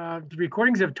 the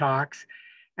recordings of talks,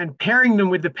 and pairing them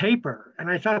with the paper. And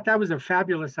I thought that was a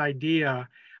fabulous idea,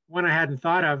 one I hadn't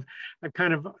thought of. I've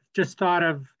kind of just thought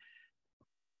of,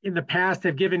 in the past,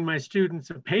 I've given my students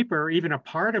a paper, even a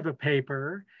part of a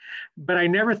paper, but I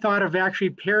never thought of actually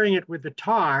pairing it with the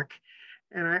talk.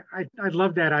 And I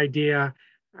love that idea.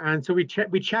 And so we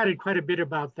chatted quite a bit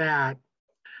about that.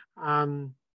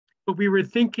 But we were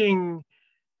thinking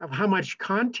of how much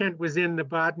content was in the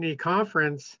botany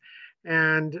conference.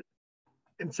 And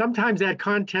sometimes that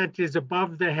content is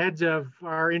above the heads of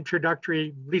our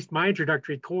introductory, at least my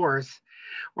introductory course,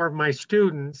 or my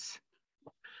students.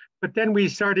 But then we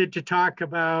started to talk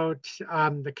about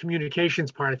the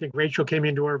communications part. I think Rachel came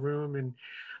into our room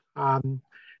and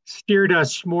steered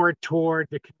us more toward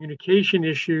the communication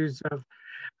issues of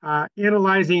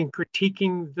analyzing and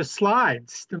critiquing the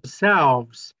slides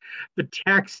themselves, the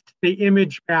text, the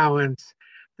image balance,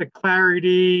 the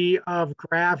clarity of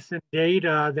graphs and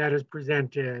data that is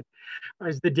presented.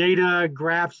 Is the data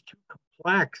graphs too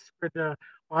complex for the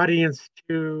audience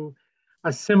to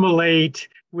assimilate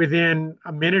within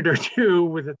a minute or two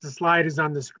with it, the slide is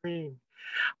on the screen?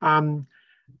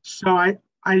 So I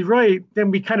really, then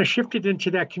we kind of shifted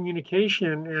into that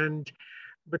communication,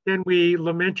 but then we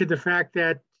lamented the fact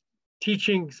that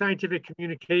teaching scientific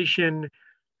communication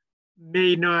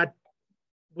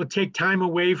will take time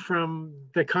away from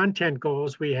the content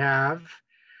goals we have.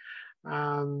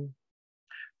 But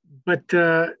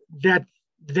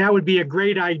that would be a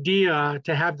great idea,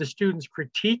 to have the students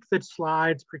critique the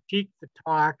slides, critique the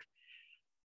talk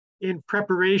in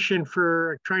preparation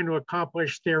for trying to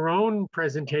accomplish their own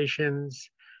presentations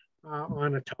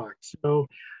on a talk. So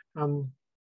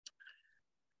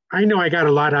I know I got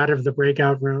a lot out of the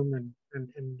breakout room and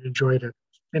enjoyed it.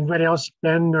 Anybody else,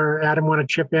 Ben or Adam, want to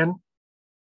chip in?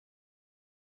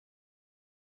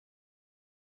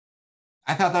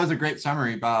 I thought that was a great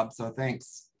summary, Bob, so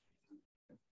thanks.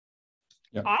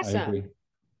 Yep, Awesome. I agree.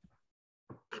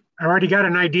 I already got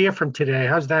an idea from today.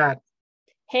 How's that?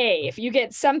 Hey, if you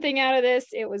get something out of this,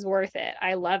 it was worth it.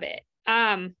 I love it.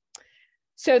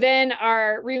 So then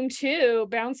our room 2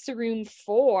 bounced to room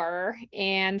 4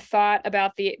 and thought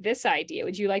about this idea.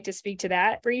 Would you like to speak to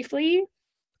that briefly?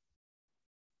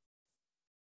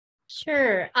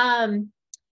 Sure.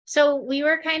 So we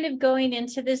were kind of going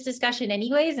into this discussion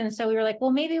anyways. And so we were like,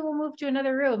 well, maybe we'll move to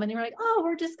another room. And they were like, oh,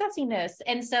 we're discussing this.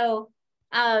 And so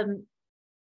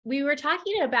we were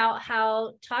talking about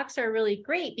how talks are really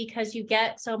great because you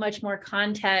get so much more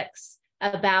context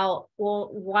about, well,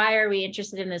 why are we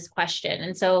interested in this question?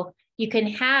 And so you can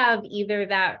have either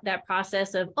that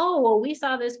process of, oh, well, we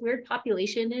saw this weird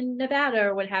population in Nevada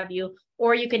or what have you,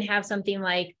 or you can have something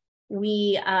like,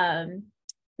 we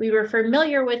were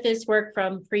familiar with this work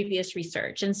from previous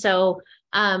research. And so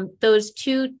those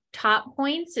two top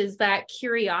points is that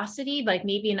curiosity, like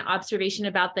maybe an observation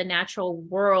about the natural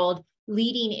world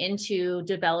leading into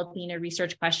developing a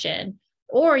research question.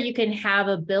 Or you can have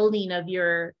a building of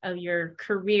your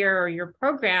career or your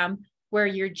program where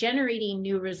you're generating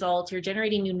new results, you're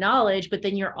generating new knowledge, but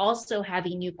then you're also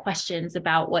having new questions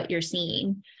about what you're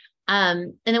seeing.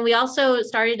 And then we also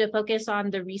started to focus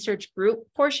on the research group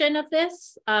portion of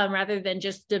this rather than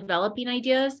just developing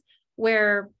ideas,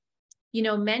 where, you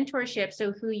know, mentorship,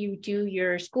 so who you do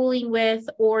your schooling with,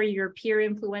 or your peer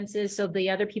influences, so the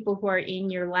other people who are in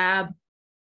your lab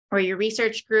or your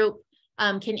research group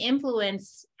can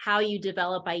influence how you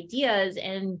develop ideas.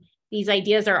 And these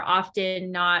ideas are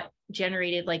often not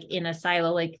generated like in a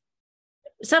silo. Like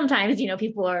sometimes, you know,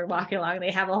 people are walking along,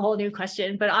 they have a whole new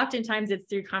question, but oftentimes it's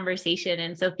through conversation.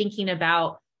 And so thinking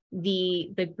about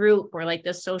the group or like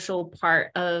the social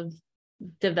part of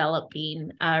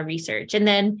developing research. And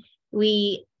then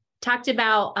we talked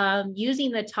about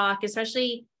using the talk,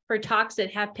 especially for talks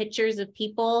that have pictures of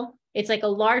people. It's like a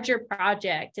larger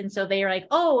project. And so they are like,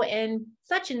 oh, and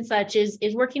such is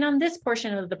working on this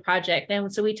portion of the project.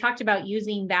 And so we talked about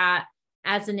using that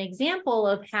as an example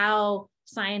of how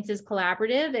science is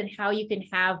collaborative and how you can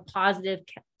have positive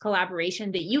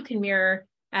collaboration that you can mirror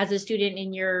as a student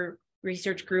in your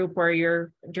research group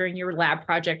or during your lab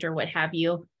project or what have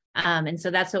you. And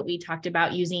so that's what we talked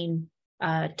about, using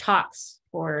talks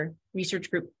for research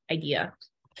group idea.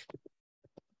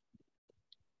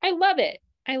 I love it.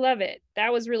 I love it.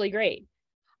 That was really great.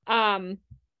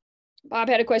 Bob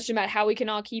had a question about how we can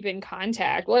all keep in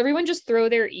contact. Well, everyone just throw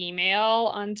their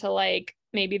email onto like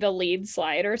maybe the lead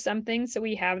slide or something, so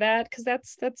we have that, because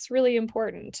that's really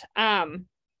important. That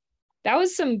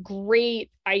was some great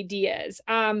ideas.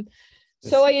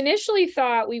 So I initially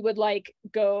thought we would like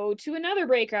go to another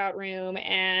breakout room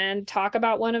and talk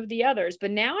about one of the others, but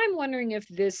now I'm wondering if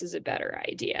this is a better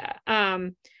idea.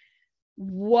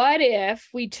 What if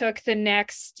we took the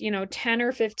next, 10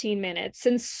 or 15 minutes,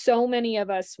 since so many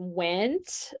of us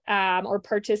went or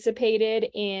participated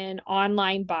in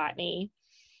online botany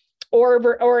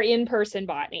or in-person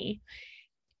botany,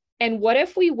 and what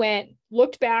if we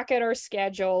looked back at our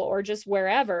schedule or just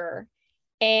wherever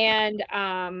and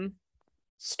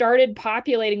started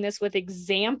populating this with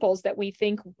examples that we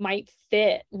think might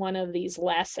fit one of these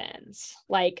lessons?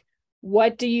 Like,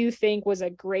 what do you think was a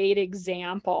great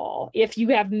example, if you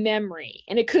have memory?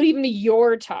 And it could even be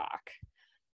your talk,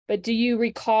 but do you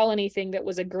recall anything that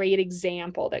was a great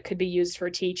example that could be used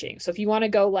for teaching? So if you want to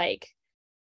go like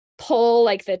pull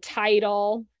like the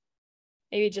title,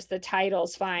 maybe just the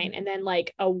title's fine, and then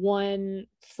like a one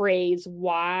phrase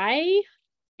why.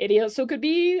 It also could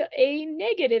be a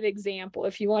negative example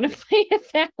if you want to play it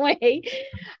that way.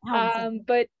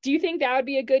 But do you think that would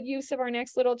be a good use of our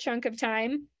next little chunk of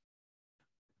time?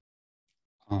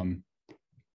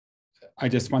 I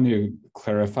just want to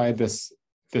clarify this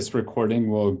recording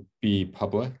will be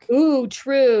public. Ooh,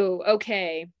 true.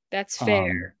 Okay, that's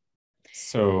fair.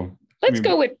 So let's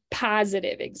go with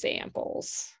positive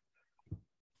examples.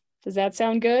 Does that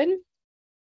sound good?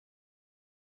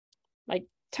 Like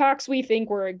talks we think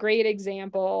were a great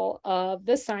example of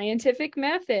the scientific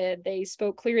method. They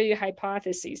spoke clearly to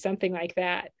hypotheses, something like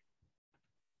that.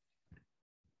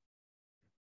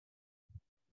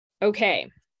 Okay.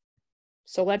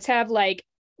 So let's have like,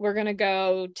 we're going to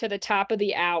go to the top of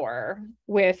the hour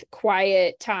with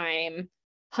quiet time,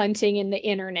 hunting in the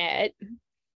internet.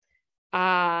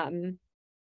 And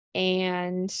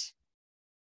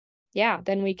yeah,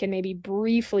 then we can maybe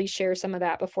briefly share some of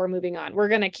that before moving on. We're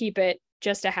going to keep it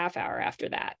just a half hour after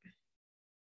that.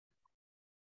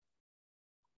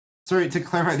 Sorry, to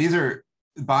clarify, these are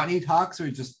botany talks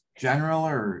or just general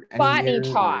or any botany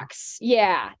talks? Or...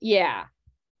 Yeah.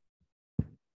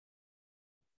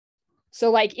 So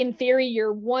like in theory,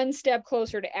 you're one step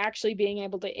closer to actually being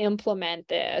able to implement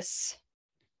this.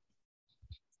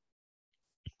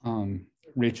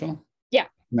 Rachel? Yeah.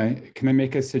 Can I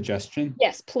make a suggestion?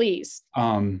 Yes, please.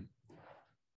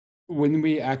 When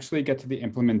we actually get to the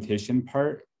implementation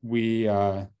part,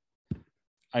 I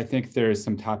think there's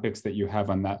some topics that you have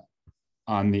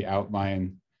on the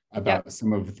outline about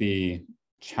some of the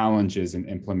challenges in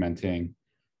implementing.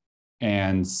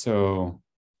 And so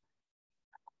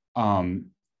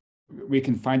we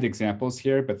can find examples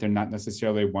here, but they're not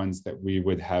necessarily ones that we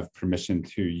would have permission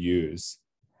to use.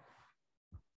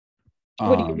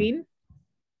 What do you mean?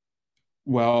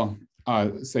 Well,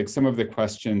 it's like some of the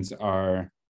questions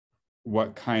are,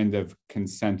 what kind of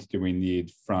consent do we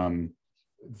need from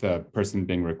the person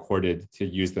being recorded to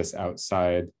use this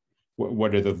outside?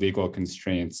 What are the legal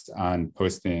constraints on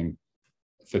posting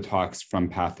the talks from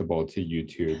Pathable to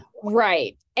YouTube?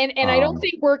 Right. And I don't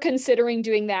think we're considering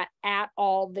doing that at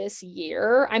all this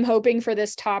year. I'm hoping for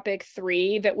this topic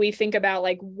 3 that we think about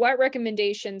like, what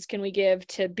recommendations can we give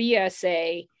to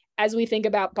BSA as we think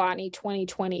about Botany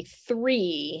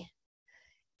 2023,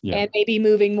 and maybe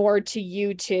moving more to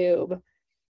YouTube,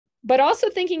 but also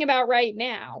thinking about right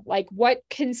now, like what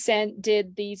consent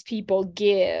did these people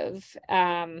give,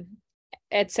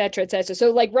 et cetera, et cetera.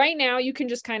 So like right now you can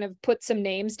just kind of put some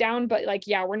names down, but like,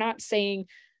 yeah, we're not saying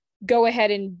go ahead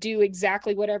and do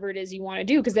exactly whatever it is you want to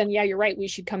do, because then, yeah, you're right, we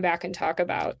should come back and talk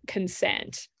about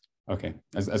consent. Okay,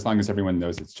 as long as everyone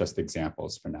knows it's just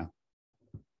examples for now.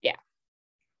 Yeah,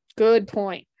 good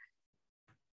point.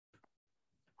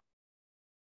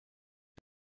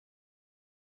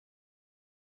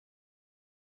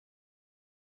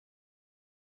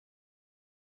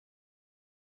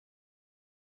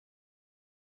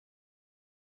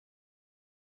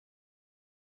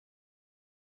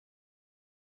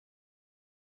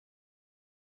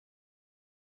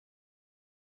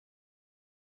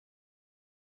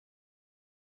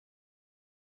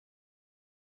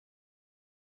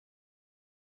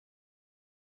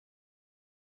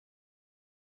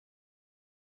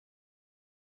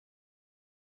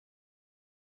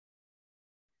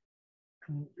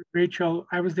 Rachel,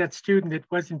 I was that student that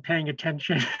wasn't paying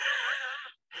attention.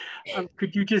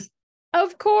 Could you just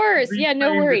Of course. Yeah,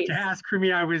 no reframed the worries. task for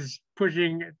me. I was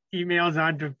pushing emails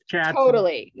onto chats.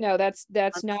 Totally. No, that's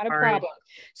I'm not a sorry. problem.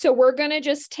 So we're going to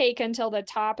just take until the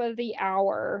top of the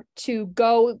hour to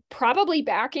go probably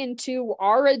back into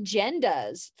our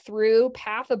agendas through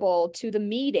Pathable to the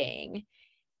meeting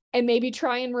and maybe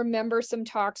try and remember some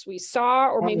talks we saw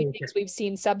or maybe okay. things we've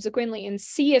seen subsequently and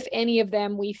see if any of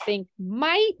them we think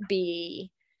might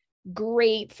be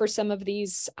great for some of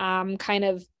these kind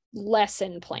of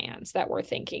lesson plans that we're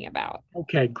thinking about.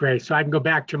 Okay, great. So I can go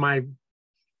back to my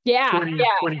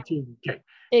 2022. Okay.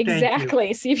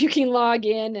 Exactly. See if you can log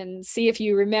in and see if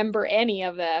you remember any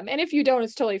of them. And if you don't,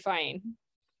 it's totally fine.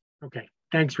 Okay.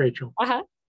 Thanks, Rachel. Uh-huh.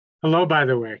 Hello, by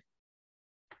the way.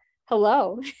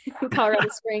 Hello, Colorado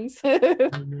Springs. I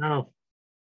know.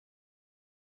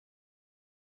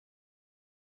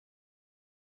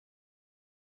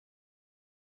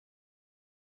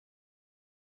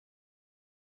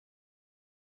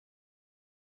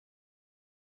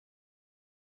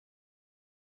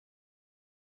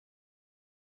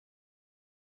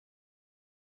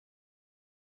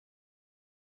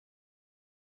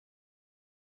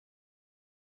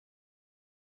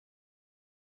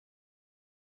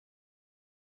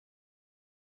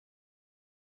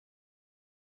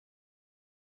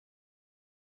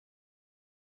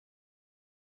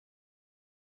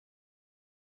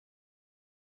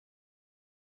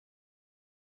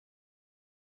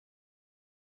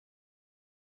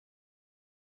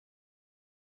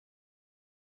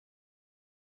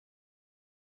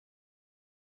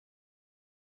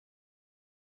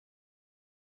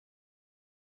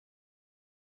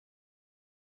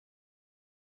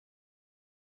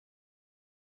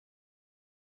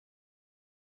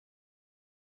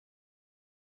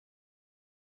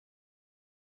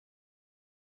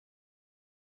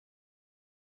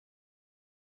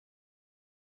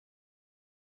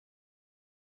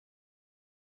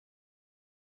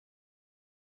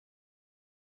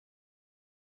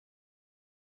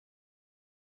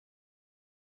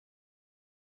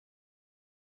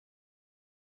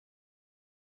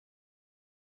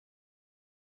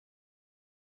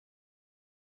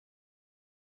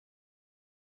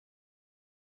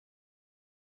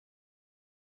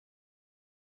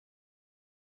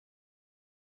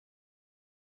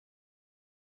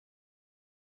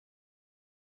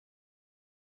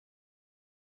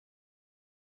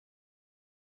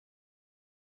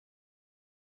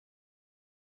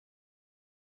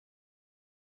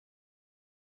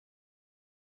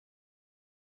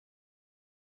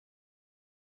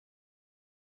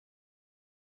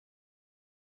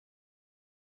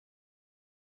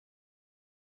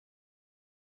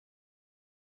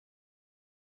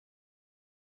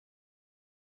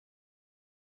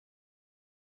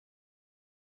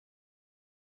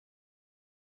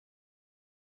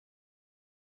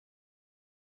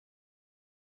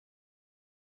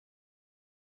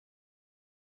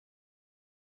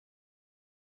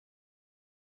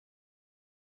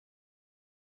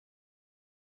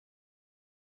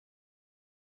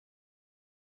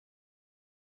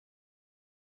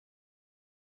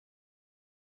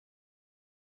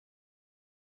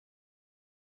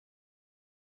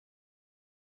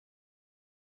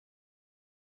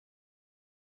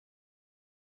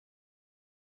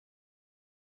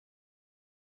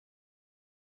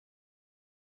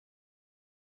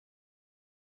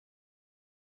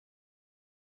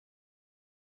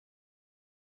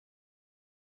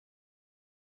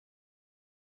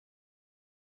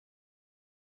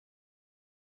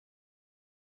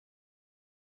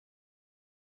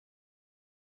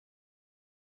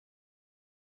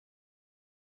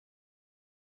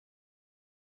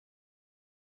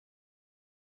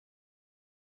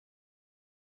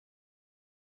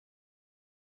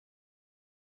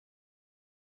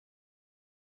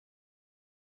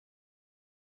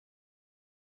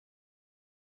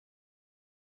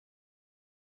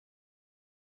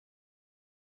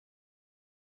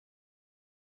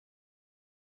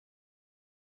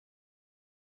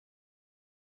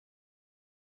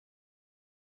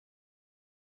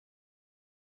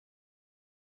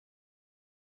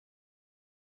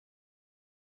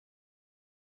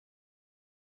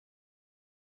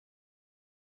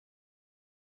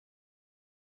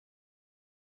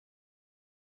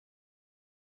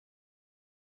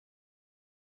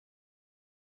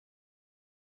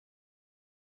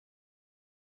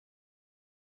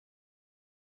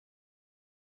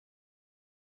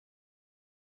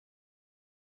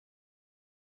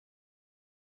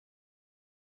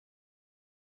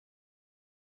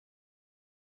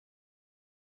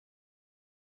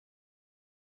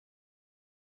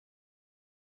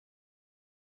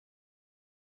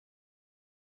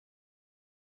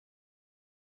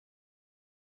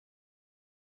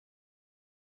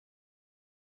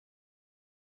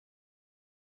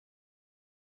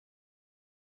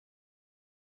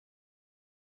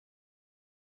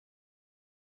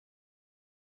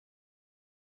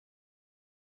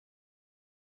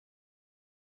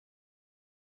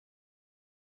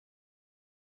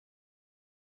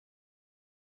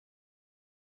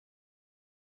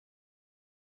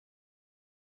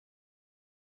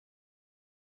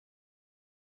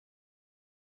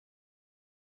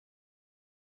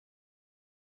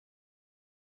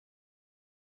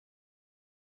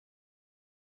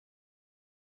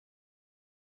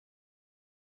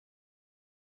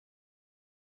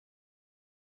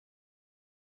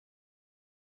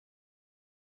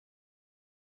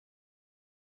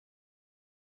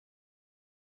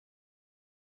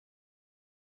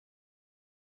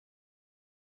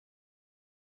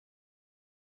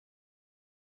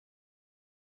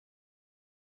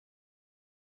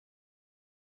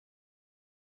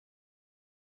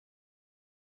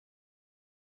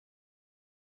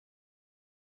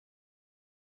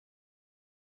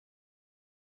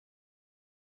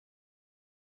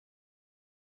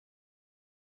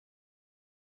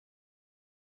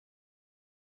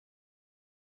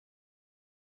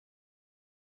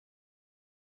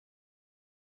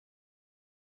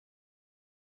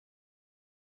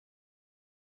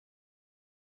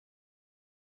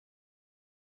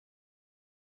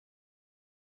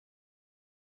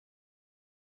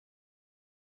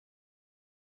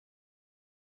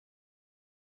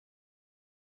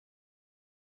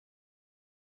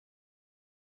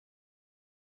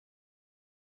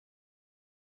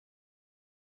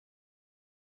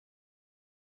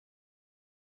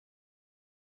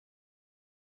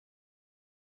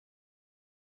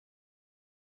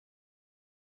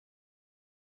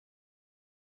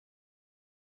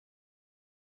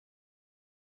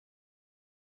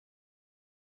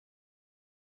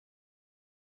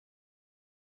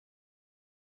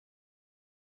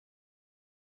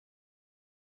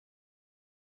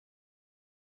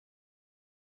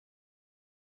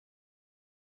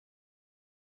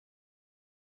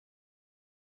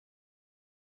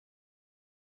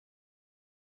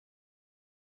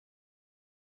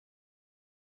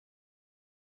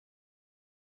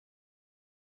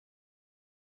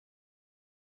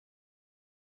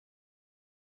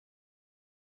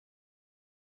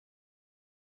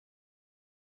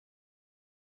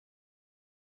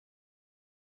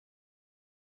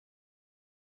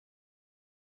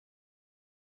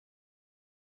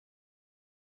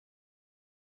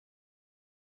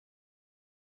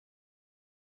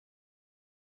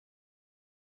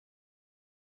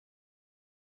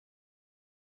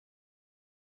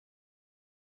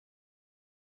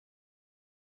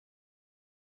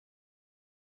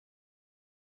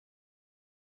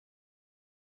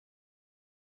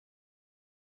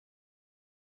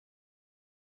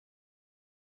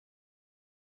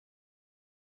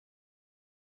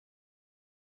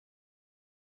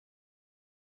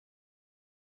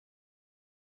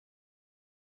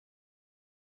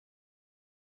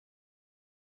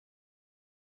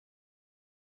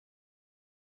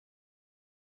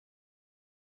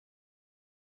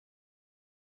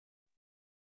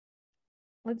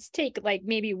 let's take like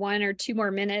maybe 1 or 2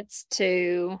 more minutes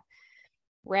to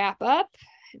wrap up,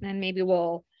 and then maybe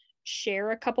we'll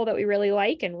share a couple that we really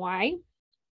like and why.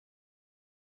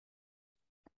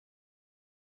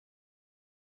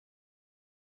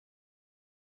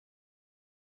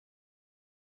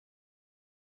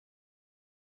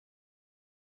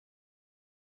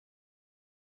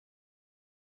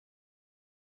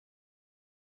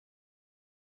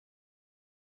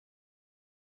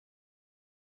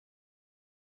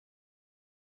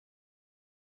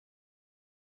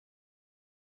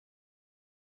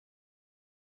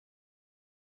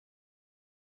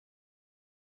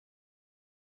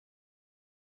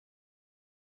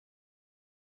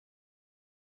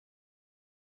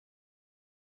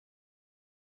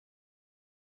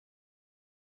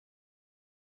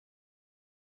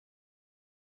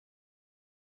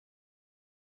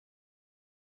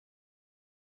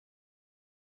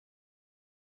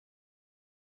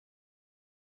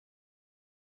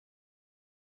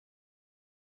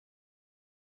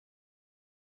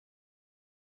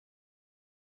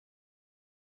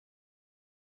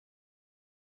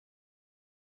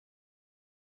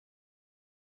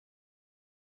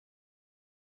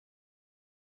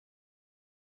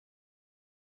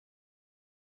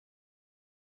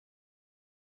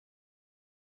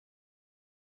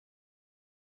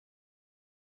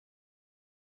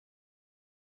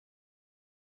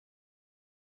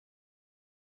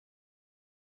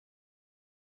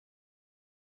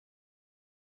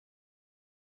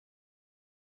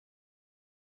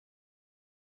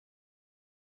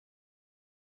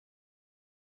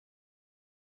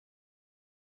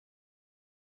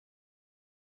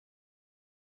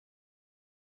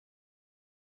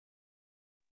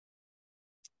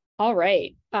 All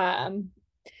right. I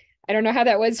don't know how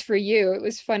that was for you. It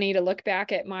was funny to look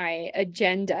back at my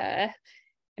agenda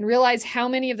and realize how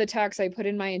many of the talks I put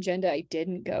in my agenda I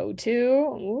didn't go to.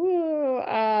 Ooh,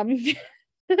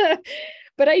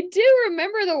 but I do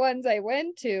remember the ones I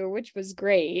went to, which was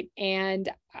great. And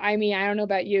I mean, I don't know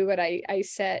about you, but I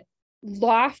set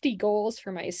lofty goals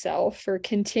for myself for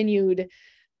continued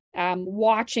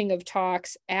watching of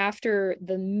talks after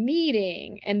the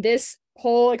meeting. And this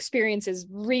whole experience is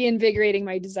reinvigorating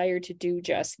my desire to do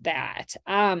just that.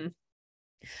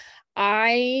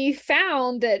 I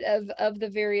found that of the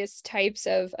various types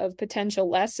of potential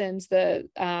lessons, the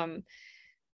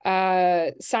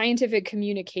scientific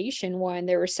communication one,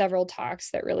 there were several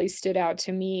talks that really stood out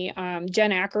to me.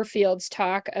 Jen Ackerfield's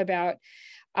talk about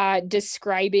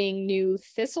describing new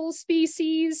thistle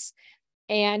species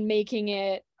and making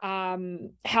it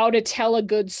how to tell a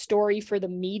good story for the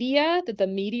media that the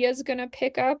media is going to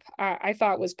pick up, I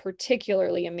thought was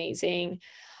particularly amazing.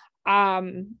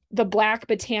 The Black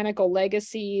Botanical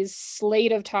Legacies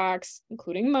slate of talks,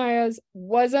 including Maya's,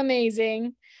 was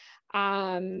amazing.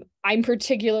 I'm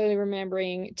particularly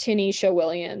remembering Tanisha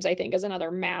Williams, I think, is another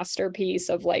masterpiece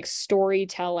of like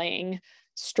storytelling,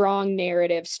 strong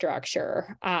narrative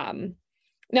structure.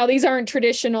 Now, these aren't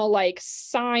traditional like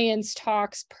science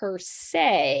talks per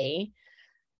se,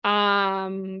 but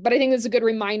I think this is a good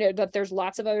reminder that there's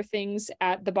lots of other things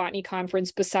at the Botany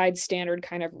conference besides standard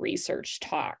kind of research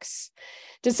talks.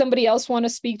 Does somebody else want to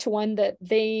speak to one that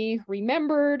they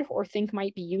remembered or think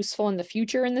might be useful in the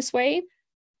future in this way?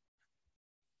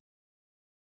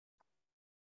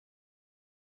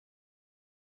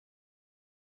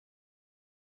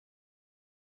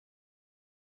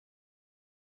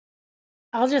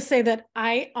 I'll just say that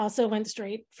I also went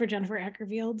straight for Jennifer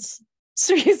Ackerfield's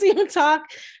museum talk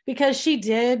because she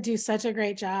did do such a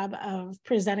great job of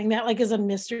presenting that like as a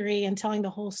mystery and telling the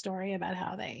whole story about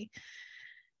how they,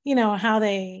 how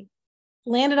they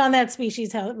landed on that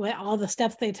species, how all the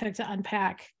steps they took to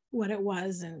unpack what it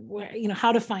was and where,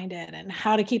 how to find it and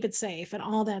how to keep it safe and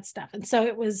all that stuff. And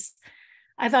so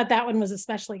I thought that one was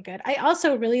especially good. I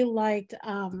also really liked,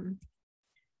 and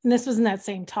this was in that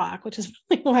same talk, which is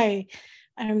really why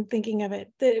I'm thinking of it,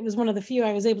 that it was one of the few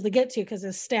I was able to get to because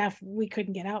as staff, we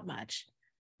couldn't get out much.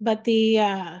 But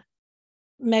the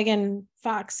Megan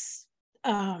Fox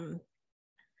talking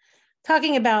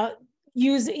about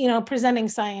presenting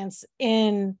science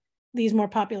in these more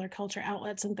popular culture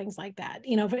outlets and things like that.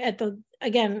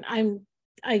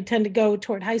 I tend to go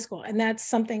toward high school, and that's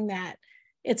something that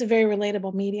it's a very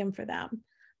relatable medium for them.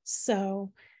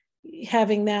 So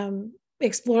having them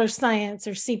explore science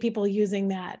or see people using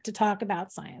that to talk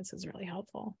about science is really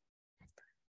helpful.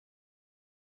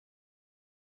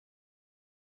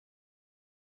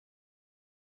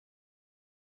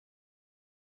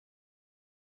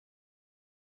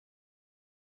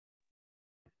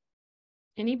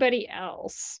 Anybody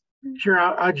else? Sure,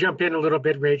 I'll jump in a little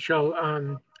bit, Rachel.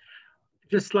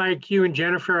 just like you and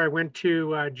Jennifer, I went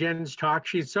to Jen's talk.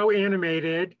 She's so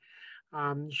animated.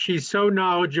 She's so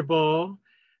knowledgeable.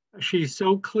 She's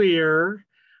so clear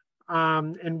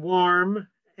and warm,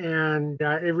 and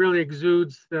it really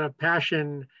exudes the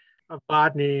passion of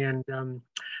botany. And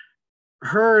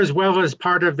her, as well as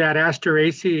part of that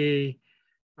Asteraceae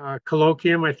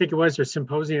colloquium, I think it was, or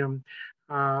symposium,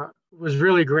 was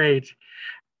really great.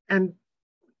 And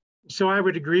so I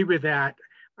would agree with that.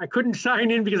 I couldn't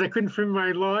sign in because I couldn't find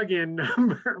my login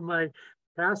number, my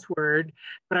password,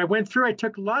 but I went through, I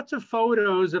took lots of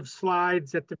photos of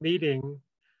slides at the meeting.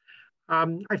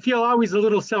 I feel always a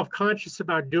little self-conscious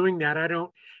about doing that. I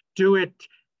don't do it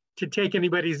to take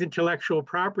anybody's intellectual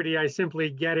property. I simply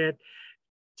get it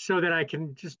so that I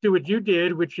can just do what you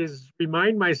did, which is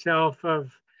remind myself of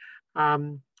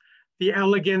the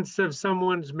elegance of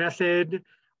someone's method,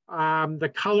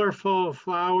 the colorful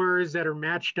flowers that are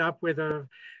matched up with a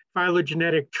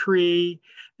phylogenetic tree.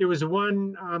 There was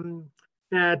one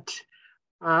that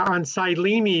on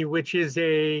Silene, which is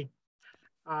a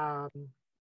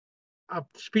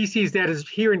species that is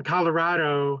here in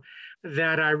Colorado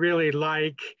that I really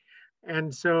like.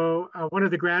 And so one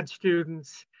of the grad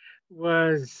students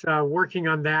was working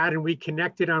on that, and we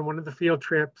connected on one of the field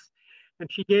trips.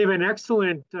 And she gave an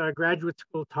excellent graduate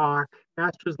school talk,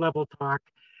 master's level talk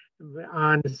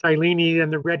on Silene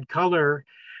and the red color.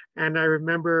 And I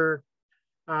remember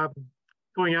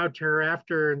going out to her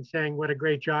after and saying what a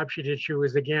great job she did. She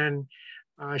was, again,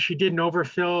 she didn't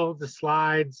overfill the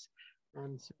slides.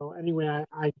 And so anyway,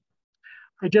 I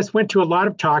just went to a lot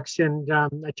of talks, and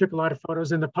I took a lot of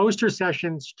photos, and the poster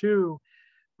sessions too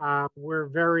were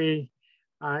very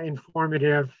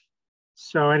informative.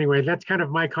 So anyway, that's kind of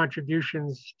my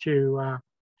contributions to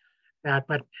that,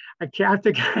 but I have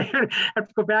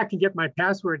to go back and get my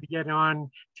password to get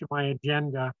on to my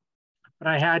agenda. But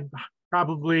I had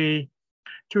probably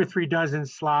 2 or 3 dozen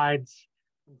slides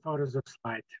and photos of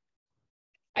slides.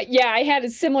 Yeah, I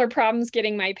had similar problems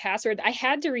getting my password. I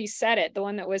had to reset it. The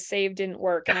one that was saved didn't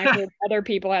work. And I heard other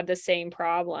people had the same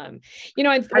problem. You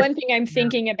know, one thing I'm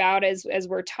thinking about as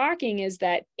we're talking is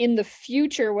that in the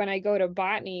future, when I go to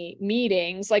botany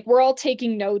meetings, like we're all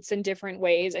taking notes in different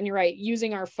ways. And you're right,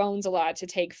 using our phones a lot to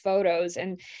take photos.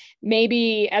 And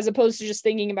maybe as opposed to just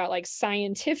thinking about like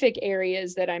scientific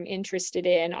areas that I'm interested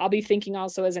in, I'll be thinking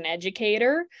also as an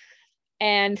educator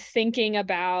and thinking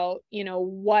about, you know,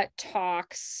 what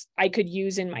talks I could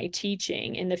use in my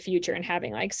teaching in the future, and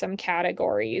having like some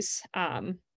categories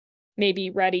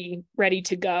maybe ready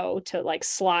to go to like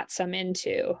slot some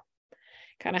into,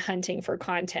 kind of hunting for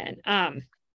content.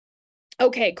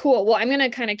 Okay, cool. Well, I'm going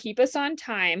to kind of keep us on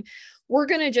time. We're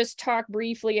going to just talk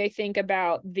briefly, I think,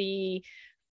 about the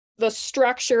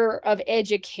structure of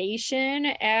education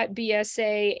at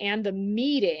BSA and the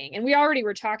meeting. And we already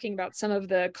were talking about some of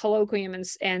the colloquium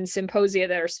and symposia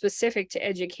that are specific to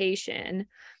education.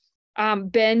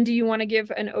 Ben, do you want to give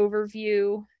an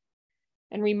overview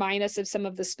and remind us of some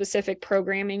of the specific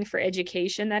programming for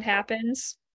education that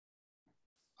happens?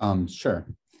 Sure.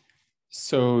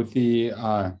 So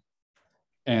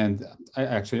and I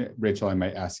actually, Rachel, I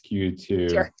might ask you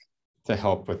to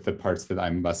help with the parts that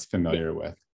I'm less familiar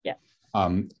with.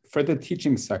 For the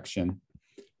teaching section,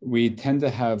 we tend to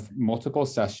have multiple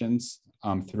sessions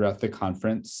throughout the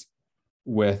conference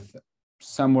with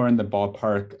somewhere in the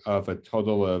ballpark of a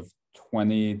total of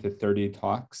 20 to 30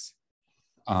 talks,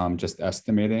 just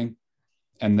estimating.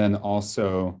 And then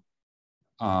also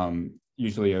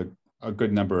usually a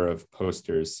good number of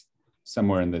posters,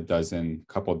 somewhere in the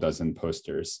couple dozen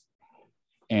posters.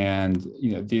 And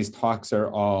you know, these talks are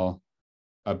all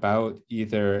about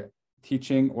either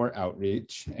teaching or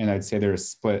outreach. And I'd say they're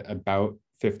split about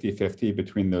 50-50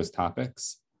 between those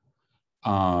topics,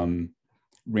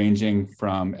 ranging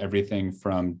from everything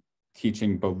from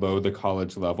teaching below the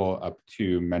college level up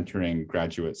to mentoring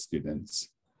graduate students.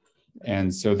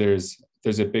 And so there's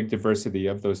a big diversity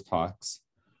of those talks.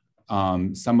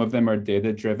 Some of them are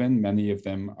data-driven, many of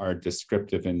them are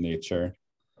descriptive in nature.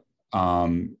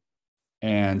 And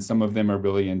some of them are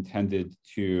really intended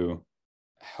to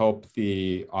help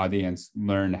the audience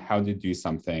learn how to do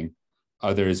something.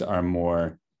 Others are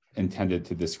more intended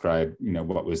to describe, you know,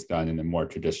 what was done in a more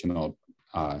traditional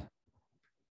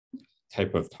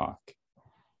type of talk.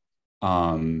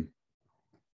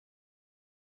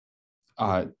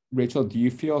 Rachel, do you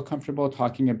feel comfortable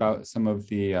talking about some of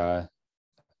the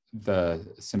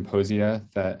symposia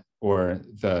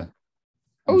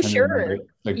Oh, sure.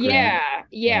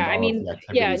 Yeah. I mean,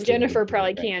 yeah, Jennifer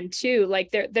probably can too.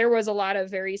 Like there was a lot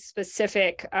of very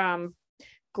specific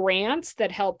grants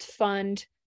that helped fund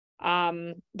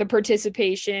the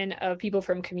participation of people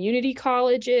from community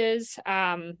colleges,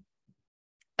 who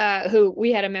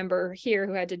we had a member here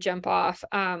who had to jump off,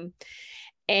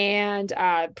 and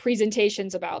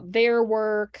presentations about their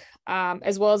work,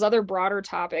 as well as other broader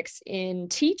topics in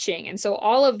teaching. And so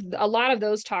a lot of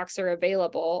those talks are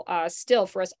available still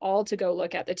for us all to go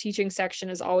look at. The teaching section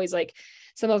is always like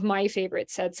some of my favorite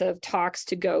sets of talks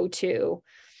to go to.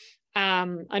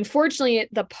 Unfortunately,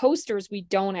 the posters we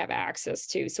don't have access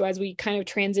to. So as we kind of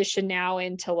transition now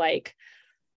into like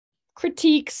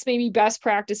critiques, maybe best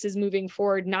practices moving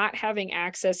forward, not having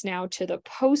access now to the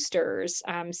posters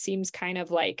seems kind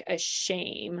of like a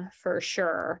shame for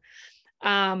sure.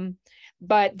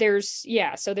 But there's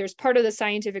part of the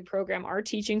scientific program are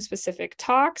teaching specific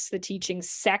talks. The teaching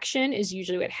section is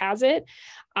usually what has it.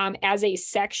 As a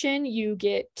section, you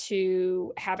get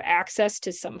to have access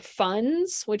to some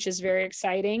funds, which is very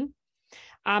exciting.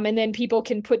 And then people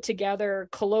can put together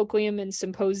colloquium and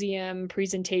symposium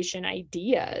presentation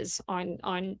ideas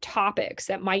on topics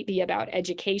that might be about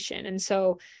education. And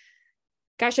so,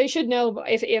 gosh, I should know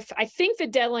if I think the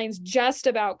deadline's just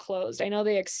about closed. I know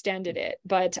they extended it,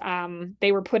 but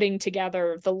they were putting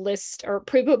together the list, or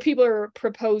people are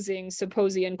proposing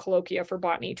symposia and colloquia for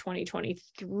Botany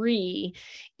 2023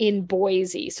 in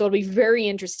Boise. So it'll be very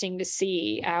interesting to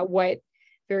see what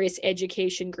various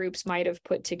education groups might have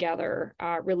put together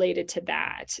related to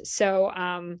that. So,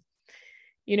 I'm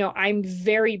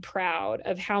very proud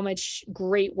of how much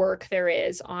great work there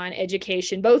is on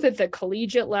education, both at the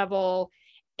collegiate level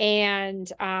and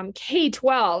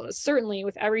K-12, certainly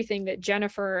with everything that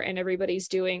Jennifer and everybody's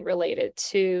doing related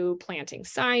to planting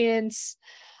science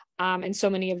and so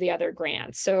many of the other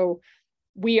grants. So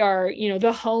we are,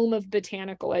 the home of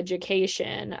botanical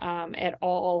education at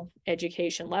all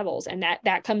education levels. And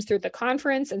that comes through the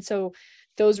conference. And so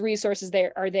those resources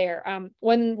are there.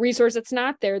 One resource that's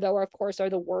not there, though, of course, are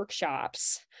the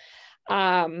workshops.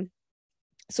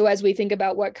 So as we think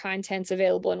about what content's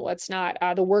available and what's not,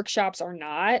 the workshops are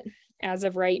not, as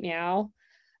of right now,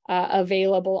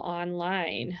 available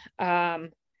online.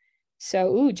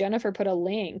 Jennifer put a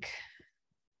link.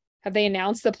 Have they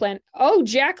announced the plan? Oh,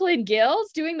 Jacqueline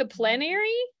Gill's doing the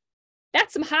plenary?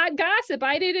 That's some hot gossip.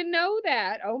 I didn't know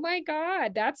that. Oh my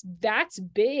God, that's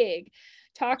big.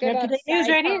 Talk about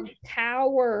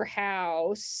Tower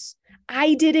House.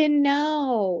 I didn't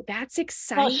know. That's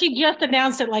exciting. Well, she just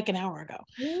announced it like an hour ago.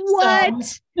 What?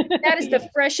 So. That is the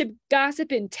freshest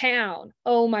gossip in town.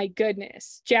 Oh my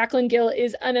goodness. Jacqueline Gill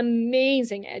is an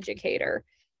amazing educator.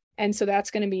 And so that's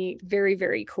going to be very,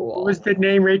 very cool. What was the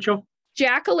name, Rachel?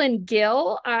 Jacqueline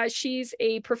Gill. She's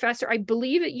a professor, I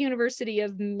believe, at University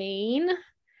of Maine,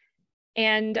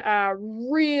 and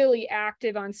really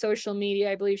active on social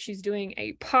media. I believe she's doing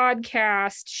a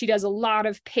podcast. She does a lot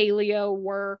of paleo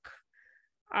work.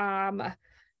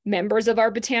 Members of our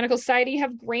Botanical Society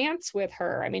have grants with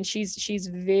her. I mean, she's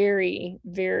very,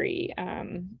 very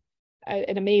an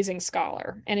amazing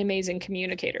scholar, an amazing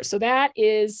communicator. So that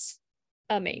is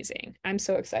amazing. I'm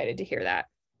so excited to hear that.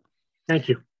 Thank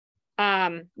you.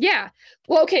 Yeah.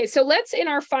 Well, okay. So let's, in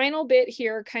our final bit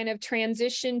here, kind of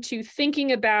transition to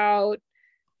thinking about,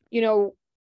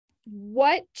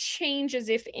 what changes,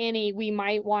 if any, we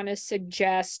might want to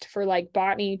suggest for like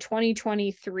Botany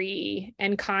 2023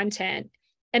 and content.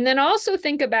 And then also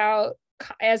think about,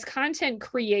 as content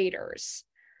creators,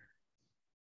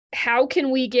 how can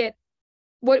we get,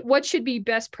 what should be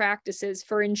best practices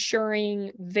for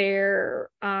ensuring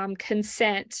their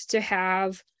consent to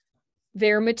have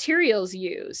their materials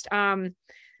used.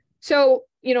 So,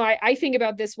 I think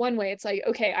about this one way. It's like,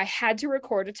 okay, I had to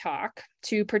record a talk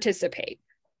to participate.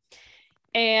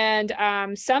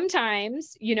 And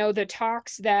sometimes, the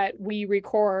talks that we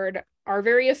record are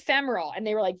very ephemeral. And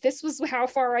they were like, this was how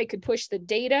far I could push the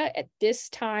data at this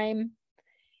time.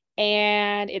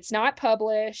 And it's not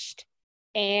published.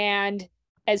 And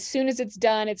as soon as it's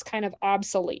done, it's kind of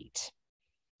obsolete.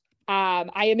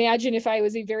 I imagine if I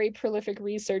was a very prolific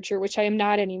researcher, which I am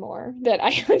not anymore, that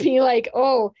I would be like,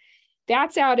 oh,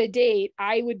 that's out of date.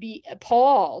 I would be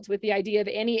appalled with the idea of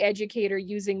any educator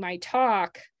using my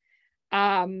talk.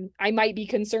 I might be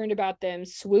concerned about them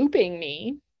swooping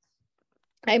me.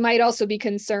 I might also be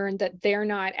concerned that they're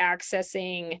not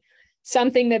accessing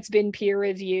something that's been peer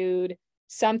reviewed,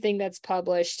 something that's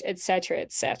published, et cetera,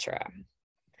 et cetera.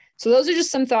 So those are just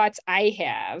some thoughts I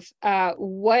have.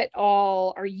 What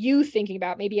all are you thinking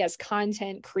about, maybe as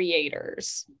content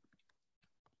creators?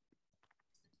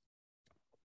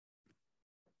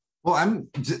 Well, I'm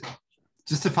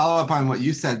just to follow up on what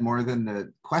you said more than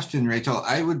the question, Rachel,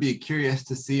 I would be curious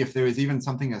to see if there was even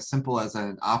something as simple as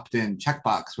an opt-in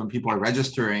checkbox when people are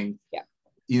registering. Yeah.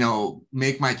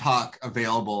 make my talk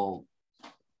available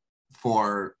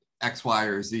for X, Y,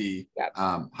 or Z, Yep.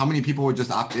 How many people would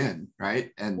just opt in,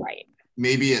 right? And Right.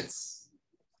 maybe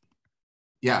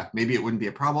maybe it wouldn't be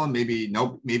a problem.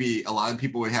 Maybe a lot of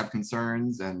people would have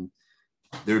concerns and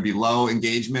there would be low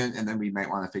engagement, and then we might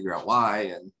want to figure out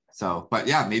why. And so, but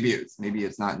yeah, maybe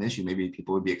it's not an issue. Maybe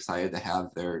people would be excited to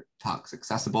have their talks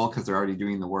accessible because they're already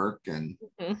doing the work, and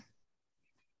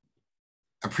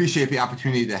appreciate the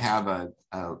opportunity to have a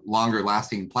longer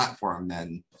lasting platform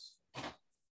than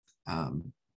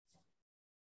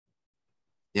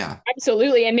yeah.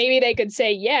 Absolutely. And maybe they could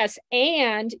say, yes,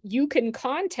 and you can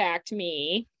contact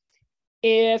me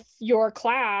if your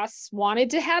class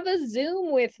wanted to have a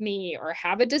Zoom with me or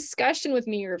have a discussion with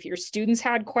me, or if your students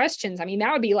had questions. I mean,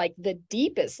 that would be like the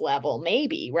deepest level,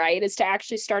 maybe, right? Is to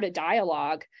actually start a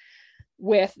dialogue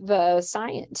with the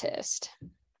scientist.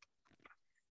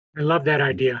 I love that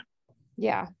idea.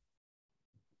 Yeah.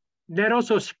 That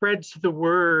also spreads the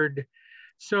word.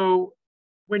 So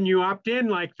when you opt in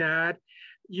like that,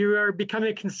 you are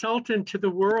becoming a consultant to the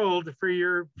world for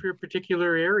your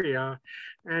particular area.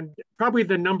 And probably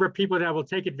the number of people that will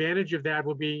take advantage of that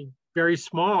will be very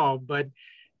small, but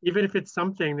even if it's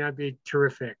something, that'd be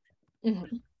terrific.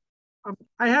 Mm-hmm.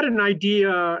 I had an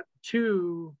idea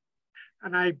too,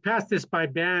 and I passed this by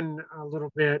Ben a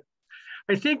little bit.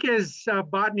 I think as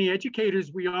botany educators,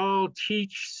 we all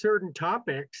teach certain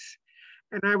topics.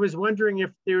 And I was wondering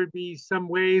if there would be some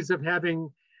ways of having,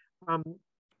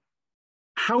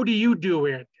 how do you do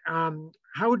it?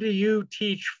 How do you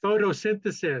teach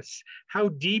photosynthesis? How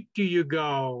deep do you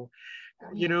go?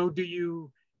 Do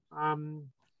you,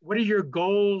 what are your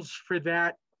goals for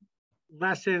that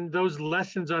lesson, those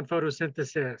lessons on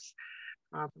photosynthesis?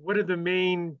 What are the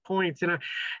main points?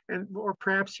 Or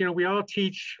perhaps, we all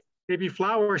teach maybe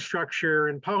flower structure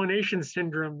and pollination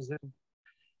syndromes,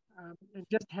 and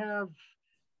just have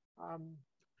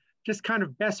just kind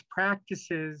of best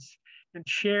practices and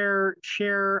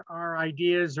share our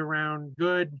ideas around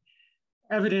good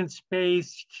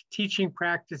evidence-based teaching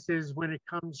practices when it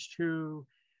comes to,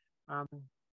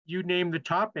 you name the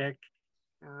topic,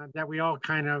 that we all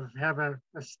kind of have a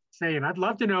say. And I'd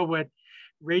love to know what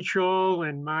Rachel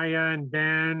and Maya and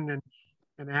Ben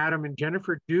and Adam and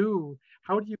Jennifer do.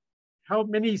 How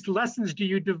many lessons do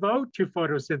you devote to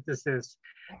photosynthesis?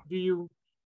 Do you,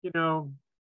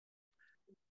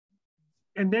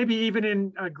 and maybe even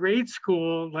in a grade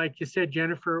school, like you said,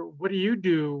 Jennifer, what do you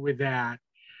do with that?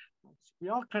 We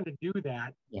all kind of do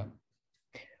that. Yeah.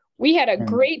 We had a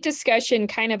great discussion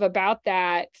kind of about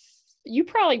that. You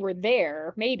probably were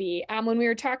there, maybe, when we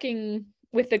were talking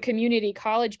with the community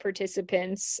college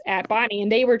participants at Botany,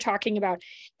 and they were talking about,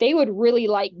 they would really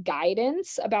like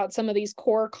guidance about some of these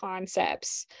core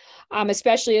concepts,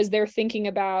 especially as they're thinking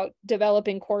about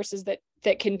developing courses that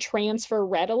can transfer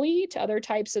readily to other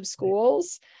types of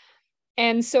schools.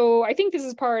 And so I think this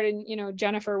is part, and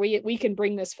Jennifer, we can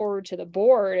bring this forward to the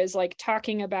board, is like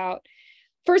talking about,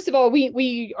 first of all,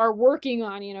 we are working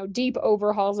on, deep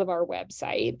overhauls of our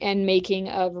website and making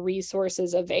of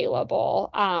resources available.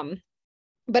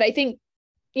 But I think,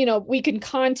 we can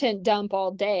content dump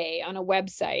all day on a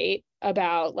website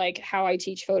about like how I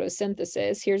teach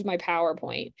photosynthesis. Here's my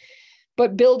PowerPoint.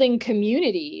 But building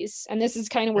communities, and this is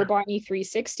kind of where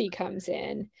Botany360 comes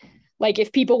in. Like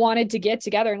if people wanted to get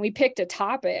together and we picked a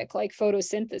topic like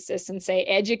photosynthesis and say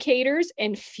educators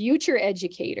and future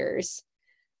educators,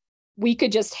 we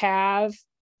could just have,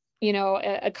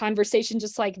 a conversation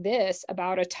just like this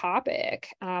about a topic.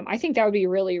 I think that would be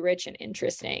really rich and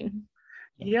interesting.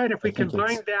 Yeah, and if we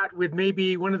combine that with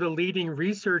maybe one of the leading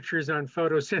researchers on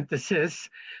photosynthesis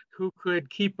who could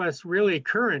keep us really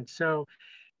current. So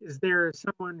is there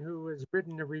someone who has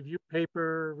written a review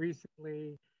paper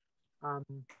recently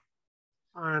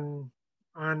on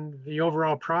the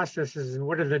overall processes and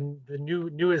what are the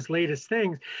newest, latest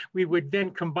things? We would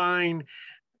then combine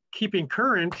keeping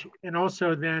current and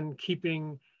also then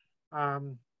keeping,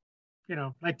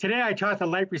 like today I taught the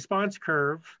light response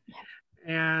curve,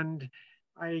 and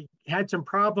I had some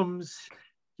problems,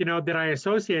 that I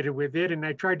associated with it, and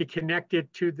I tried to connect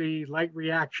it to the light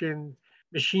reaction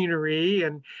machinery,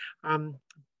 and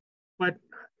but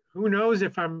who knows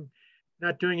if I'm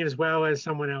not doing it as well as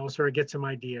someone else, or I get some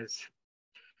ideas.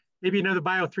 Maybe another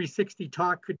Bio360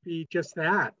 talk could be just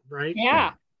that, right?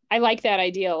 Yeah, I like that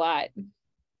idea a lot.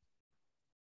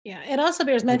 Yeah, it also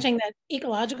bears mentioning that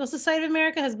Ecological Society of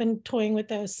America has been toying with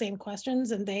those same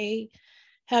questions, and they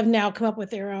have now come up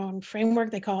with their own framework.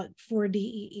 They call it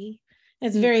 4DEE.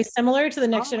 It's very similar to the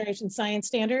next generation science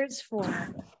standards for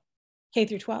K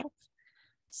through 12.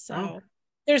 So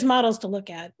there's models to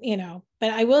look at, but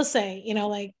I will say,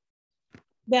 like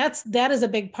that is a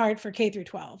big part for K through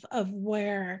 12 of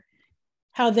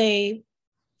how they,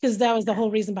 because that was the whole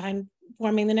reason behind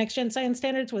forming the next gen science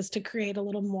standards, was to create a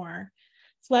little more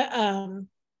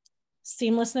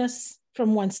seamlessness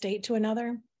from one state to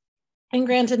another. And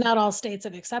granted, not all states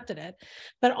have accepted it,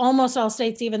 but almost all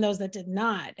states, even those that did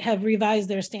not, have revised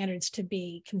their standards to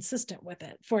be consistent with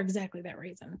it for exactly that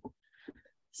reason.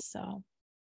 So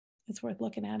it's worth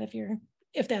looking at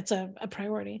if that's a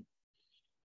priority.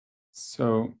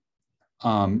 So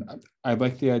I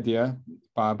like the idea,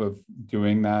 Bob, of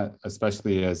doing that,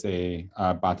 especially as a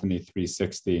Botany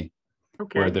 360,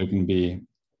 where there can be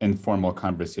informal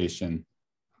conversation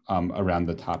around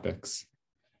the topics.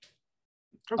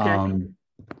 I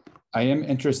am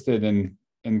interested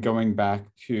in going back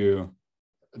to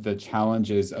the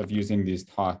challenges of using these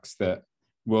talks that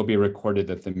will be recorded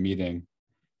at the meeting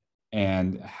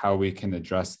and how we can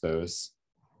address those.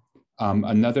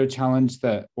 Another challenge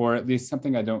that, or at least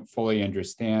something I don't fully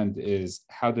understand, is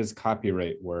how does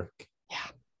copyright work?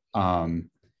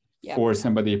 For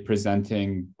somebody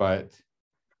presenting, but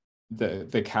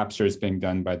the capture is being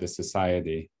done by the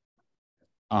society.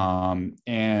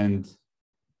 And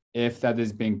if that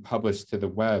is being published to the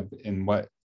web,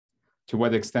 to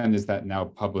what extent is that now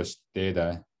published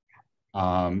data,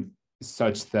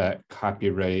 such that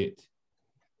copyright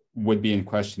would be in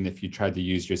question if you tried to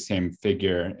use your same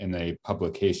figure in a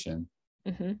publication?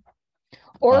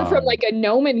 Or from like a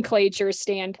nomenclature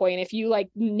standpoint, if you like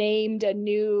named a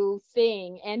new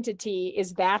entity,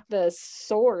 is that the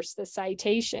source, the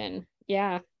citation?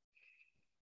 Yeah.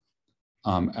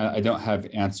 I don't have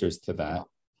answers to that.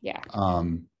 Yeah.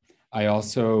 I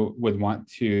also would want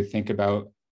to think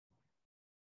about,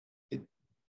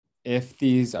 if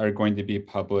these are going to be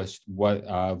published, what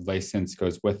license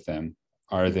goes with them?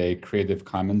 Are they Creative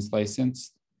Commons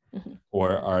licensed,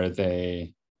 or are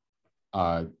they,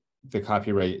 the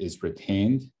copyright is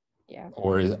retained?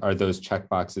 Or are those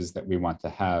checkboxes that we want to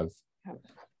have?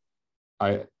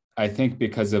 I think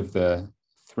because of the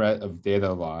threat of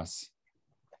data loss,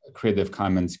 Creative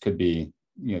Commons could be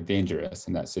dangerous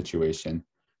in that situation.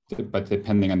 But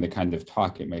depending on the kind of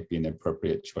talk, it might be an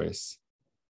appropriate choice.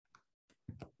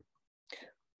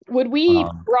 Would we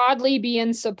broadly be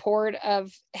in support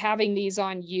of having these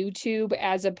on YouTube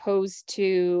as opposed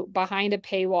to behind a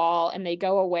paywall and they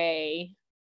go away?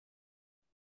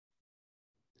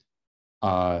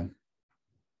 I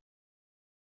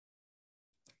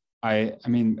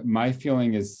mean, my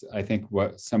feeling is, I think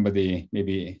what somebody,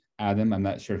 maybe Adam, I'm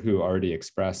not sure who, already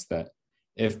expressed, that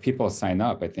if people sign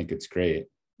up, I think it's great.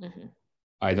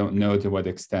 I don't know to what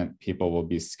extent people will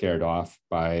be scared off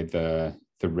by the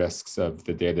risks of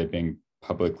the data being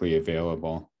publicly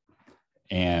available,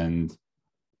 and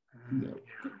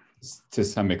to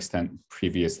some extent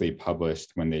previously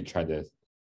published when they try to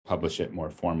publish it more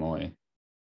formally.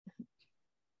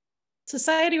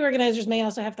 Society organizers may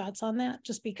also have thoughts on that,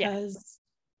 just because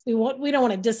we don't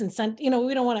want to disincent, we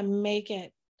don't want to make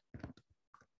it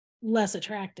less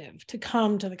attractive to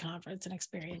come to the conference and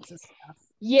experience this stuff.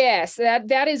 Yes,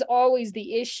 that is always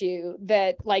the issue,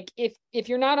 that like if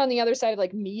you're not on the other side of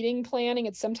like meeting planning,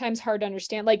 it's sometimes hard to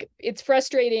understand. Like, it's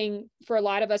frustrating for a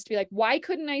lot of us to be like, why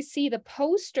couldn't I see the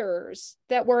posters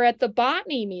that were at the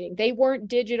botany meeting? They weren't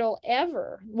digital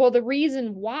ever. Well, the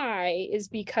reason why is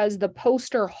because the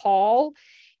poster hall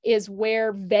is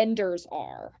where vendors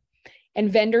are,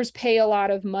 and vendors pay a lot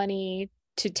of money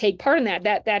to take part in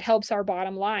that helps our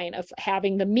bottom line of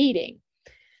having the meeting.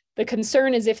 The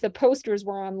concern is if the posters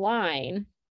were online,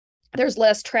 there's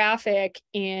less traffic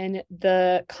in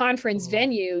the conference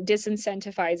venue,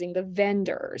 disincentivizing the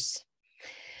vendors.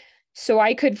 So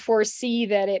I could foresee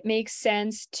that it makes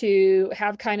sense to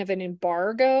have kind of an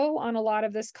embargo on a lot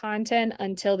of this content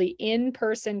until the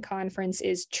in-person conference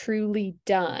is truly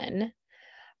done.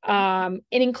 And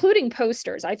including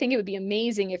posters. I think it would be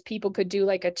amazing if people could do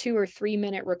like a 2 or 3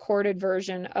 minute recorded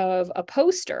version of a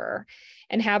poster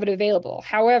and have it available.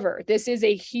 However, this is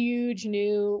a huge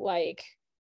new like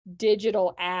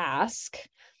digital ask.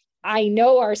 I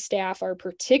know our staff are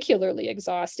particularly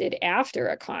exhausted after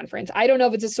a conference. I don't know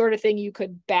if it's a sort of thing you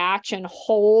could batch and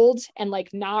hold and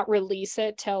like not release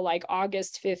it till like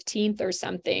August 15th or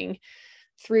something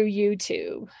through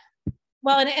YouTube.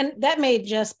 Well, and that may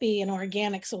just be an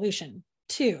organic solution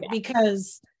too,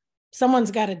 because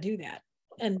someone's got to do that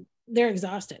and they're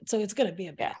exhausted. So it's going to be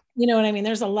a bit, you know what I mean?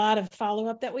 There's a lot of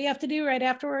follow-up that we have to do right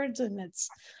afterwards, and it's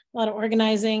a lot of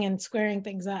organizing and squaring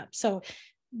things up. So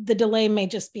the delay may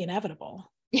just be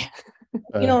inevitable. Yeah.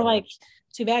 Like,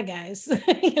 too bad, guys.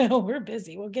 We're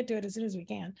busy. We'll get to it as soon as we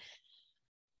can.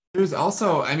 There's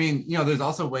also, there's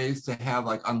also ways to have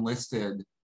like unlisted,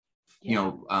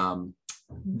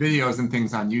 videos and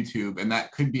things on YouTube, and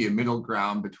that could be a middle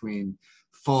ground between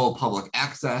full public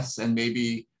access and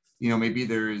maybe, maybe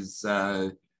there's,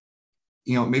 maybe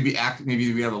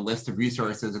we have a list of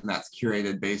resources and that's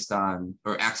curated based on,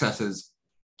 or access is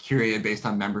curated based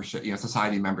on membership,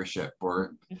 society membership,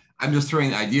 or I'm just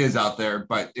throwing ideas out there.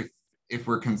 But if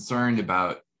we're concerned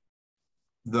about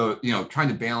trying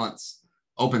to balance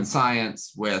open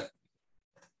science with,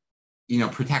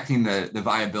 protecting the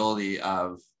viability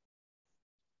of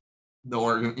the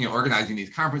organizing these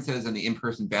conferences and the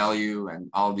in-person value and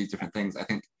all of these different things, I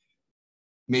think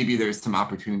maybe there's some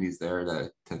opportunities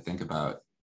there to think about.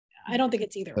 I don't think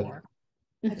it's either or.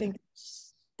 I think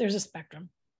there's a spectrum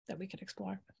that we could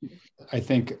explore. I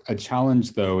think a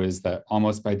challenge, though, is that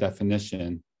almost by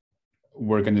definition,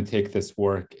 we're going to take this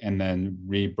work and then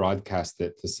rebroadcast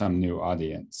it to some new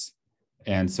audience.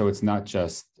 And so it's not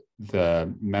just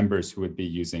the members who would be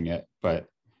using it, but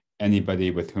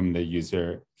anybody with whom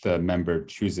the member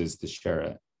chooses to share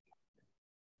it.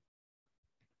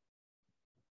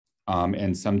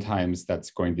 And sometimes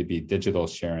that's going to be digital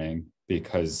sharing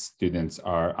because students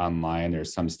are online, or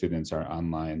some students are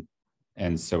online.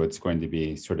 And so it's going to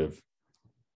be sort of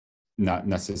not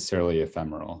necessarily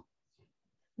ephemeral.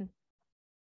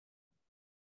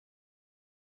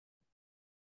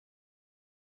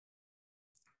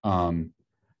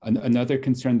 Another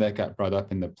concern that got brought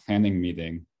up in the planning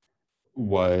meeting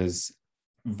was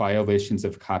violations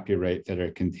of copyright that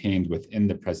are contained within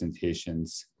the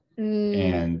presentations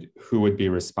and who would be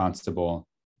responsible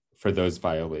for those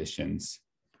violations.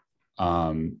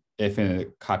 If a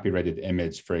copyrighted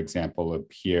image, for example,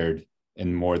 appeared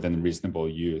in more than reasonable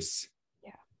use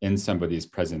in somebody's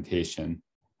presentation,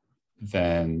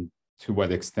 then to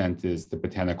what extent is the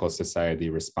Botanical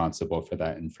Society responsible for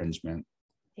that infringement?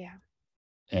 Yeah.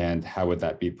 And how would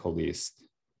that be policed?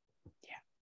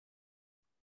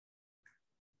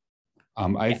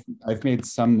 I've made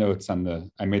some notes on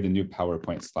I made a new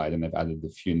PowerPoint slide and I've added a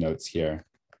few notes here.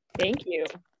 Thank you.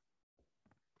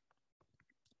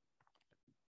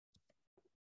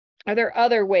 Are there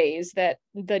other ways that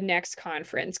the next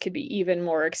conference could be even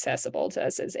more accessible to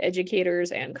us as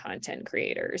educators and content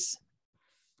creators?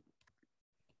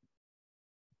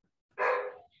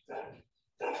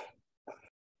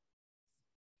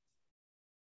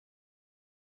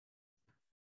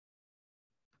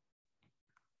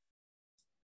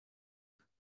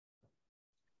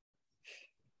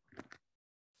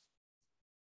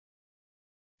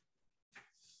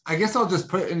 I guess I'll just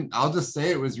say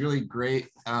it was really great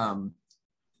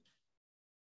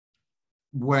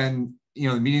when,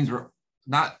 the meetings were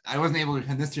I wasn't able to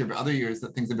attend this year, but other years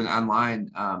that things have been online.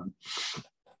 I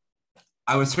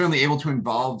was certainly able to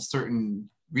involve certain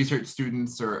research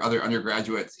students or other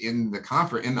undergraduates in the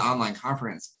online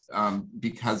conference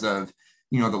because of,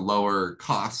 the lower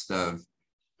cost of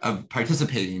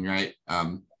participating, right?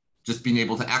 Just being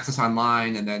able to access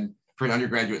online, and then for an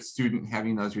undergraduate student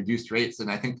having those reduced rates.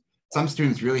 And I think some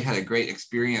students really had a great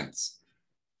experience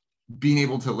being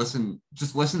able to listen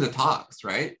to talks,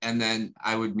 right? And then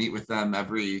I would meet with them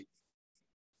every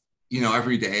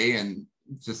day and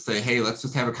just say, hey, let's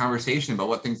just have a conversation about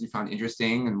what things you found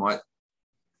interesting and what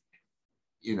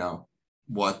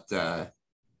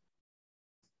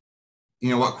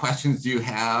questions do you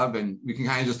have? And we can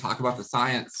kind of just talk about the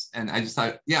science. And I just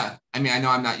thought, I know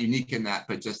I'm not unique in that,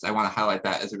 but just I want to highlight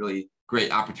that as a really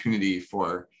great opportunity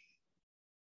for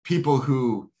people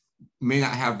who may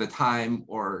not have the time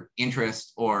or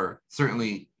interest or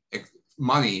certainly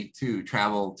money to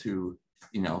travel to,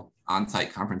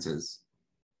 on-site conferences,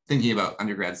 thinking about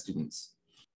undergrad students.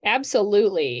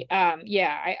 Absolutely.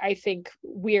 I think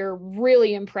we're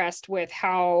really impressed with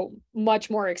how much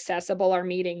more accessible our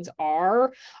meetings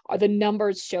are. The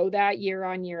numbers show that year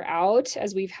on year out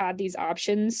as we've had these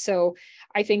options. So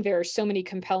I think there are so many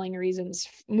compelling reasons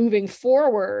moving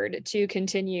forward to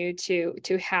continue to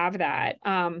have that.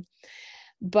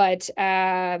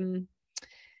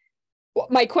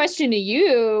 My question to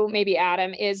you, maybe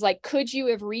Adam, is like, could you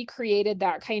have recreated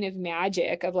that kind of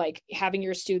magic of like having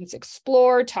your students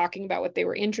explore, talking about what they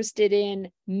were interested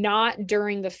in, not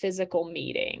during the physical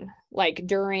meeting, like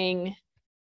during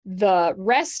the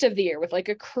rest of the year with like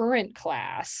a current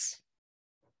class?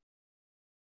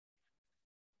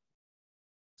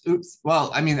 Oops.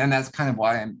 Well, and that's kind of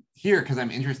why I'm here, because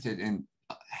I'm interested in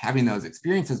having those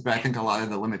experiences, but I think a lot of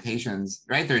the limitations,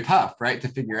 right, they're tough, right, to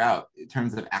figure out in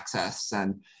terms of access.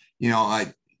 And,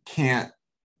 I can't,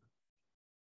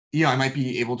 I might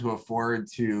be able to afford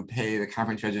to pay the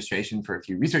conference registration for a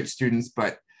few research students,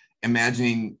 but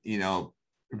imagining,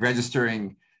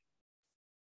 registering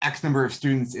X number of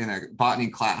students in a botany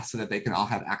class so that they can all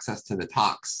have access to the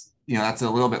talks, you know, that's a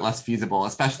little bit less feasible,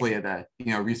 especially at a, you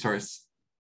know, resource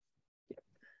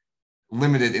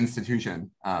limited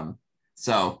institution.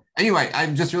 So anyway,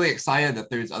 I'm just really excited that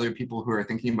there's other people who are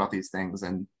thinking about these things,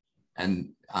 and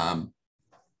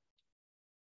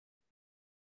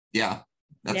yeah,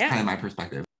 that's kind of my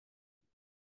perspective.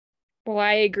 Well,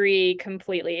 I agree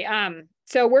completely.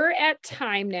 So we're at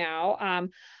time now.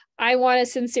 I want to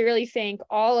sincerely thank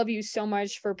all of you so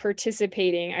much for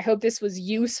participating. I hope this was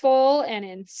useful and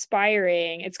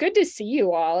inspiring. It's good to see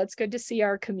you all. It's good to see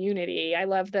our community. I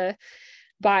love the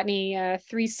Botany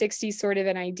 360 sort of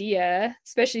an idea,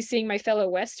 especially seeing my fellow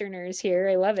Westerners here.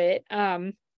 I love it.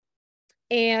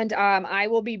 And I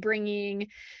will be bringing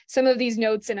some of these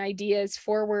notes and ideas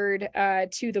forward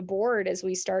to the board as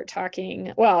we start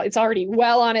talking. Well, it's already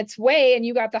well on its way, and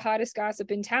you got the hottest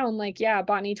gossip in town. Like, yeah,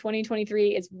 Botany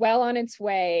 2023 is well on its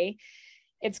way.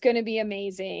 It's going to be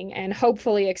amazing and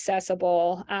hopefully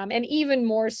accessible, and even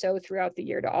more so throughout the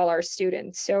year to all our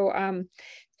students. So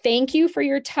thank you for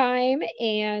your time,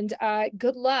 and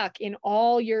good luck in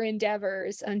all your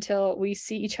endeavors until we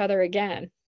see each other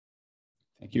again.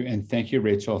 Thank you. And thank you,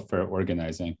 Rachel, for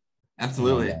organizing.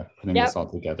 Absolutely. And, putting this all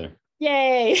together.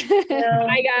 Yay.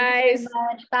 Bye, guys.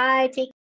 Bye. Take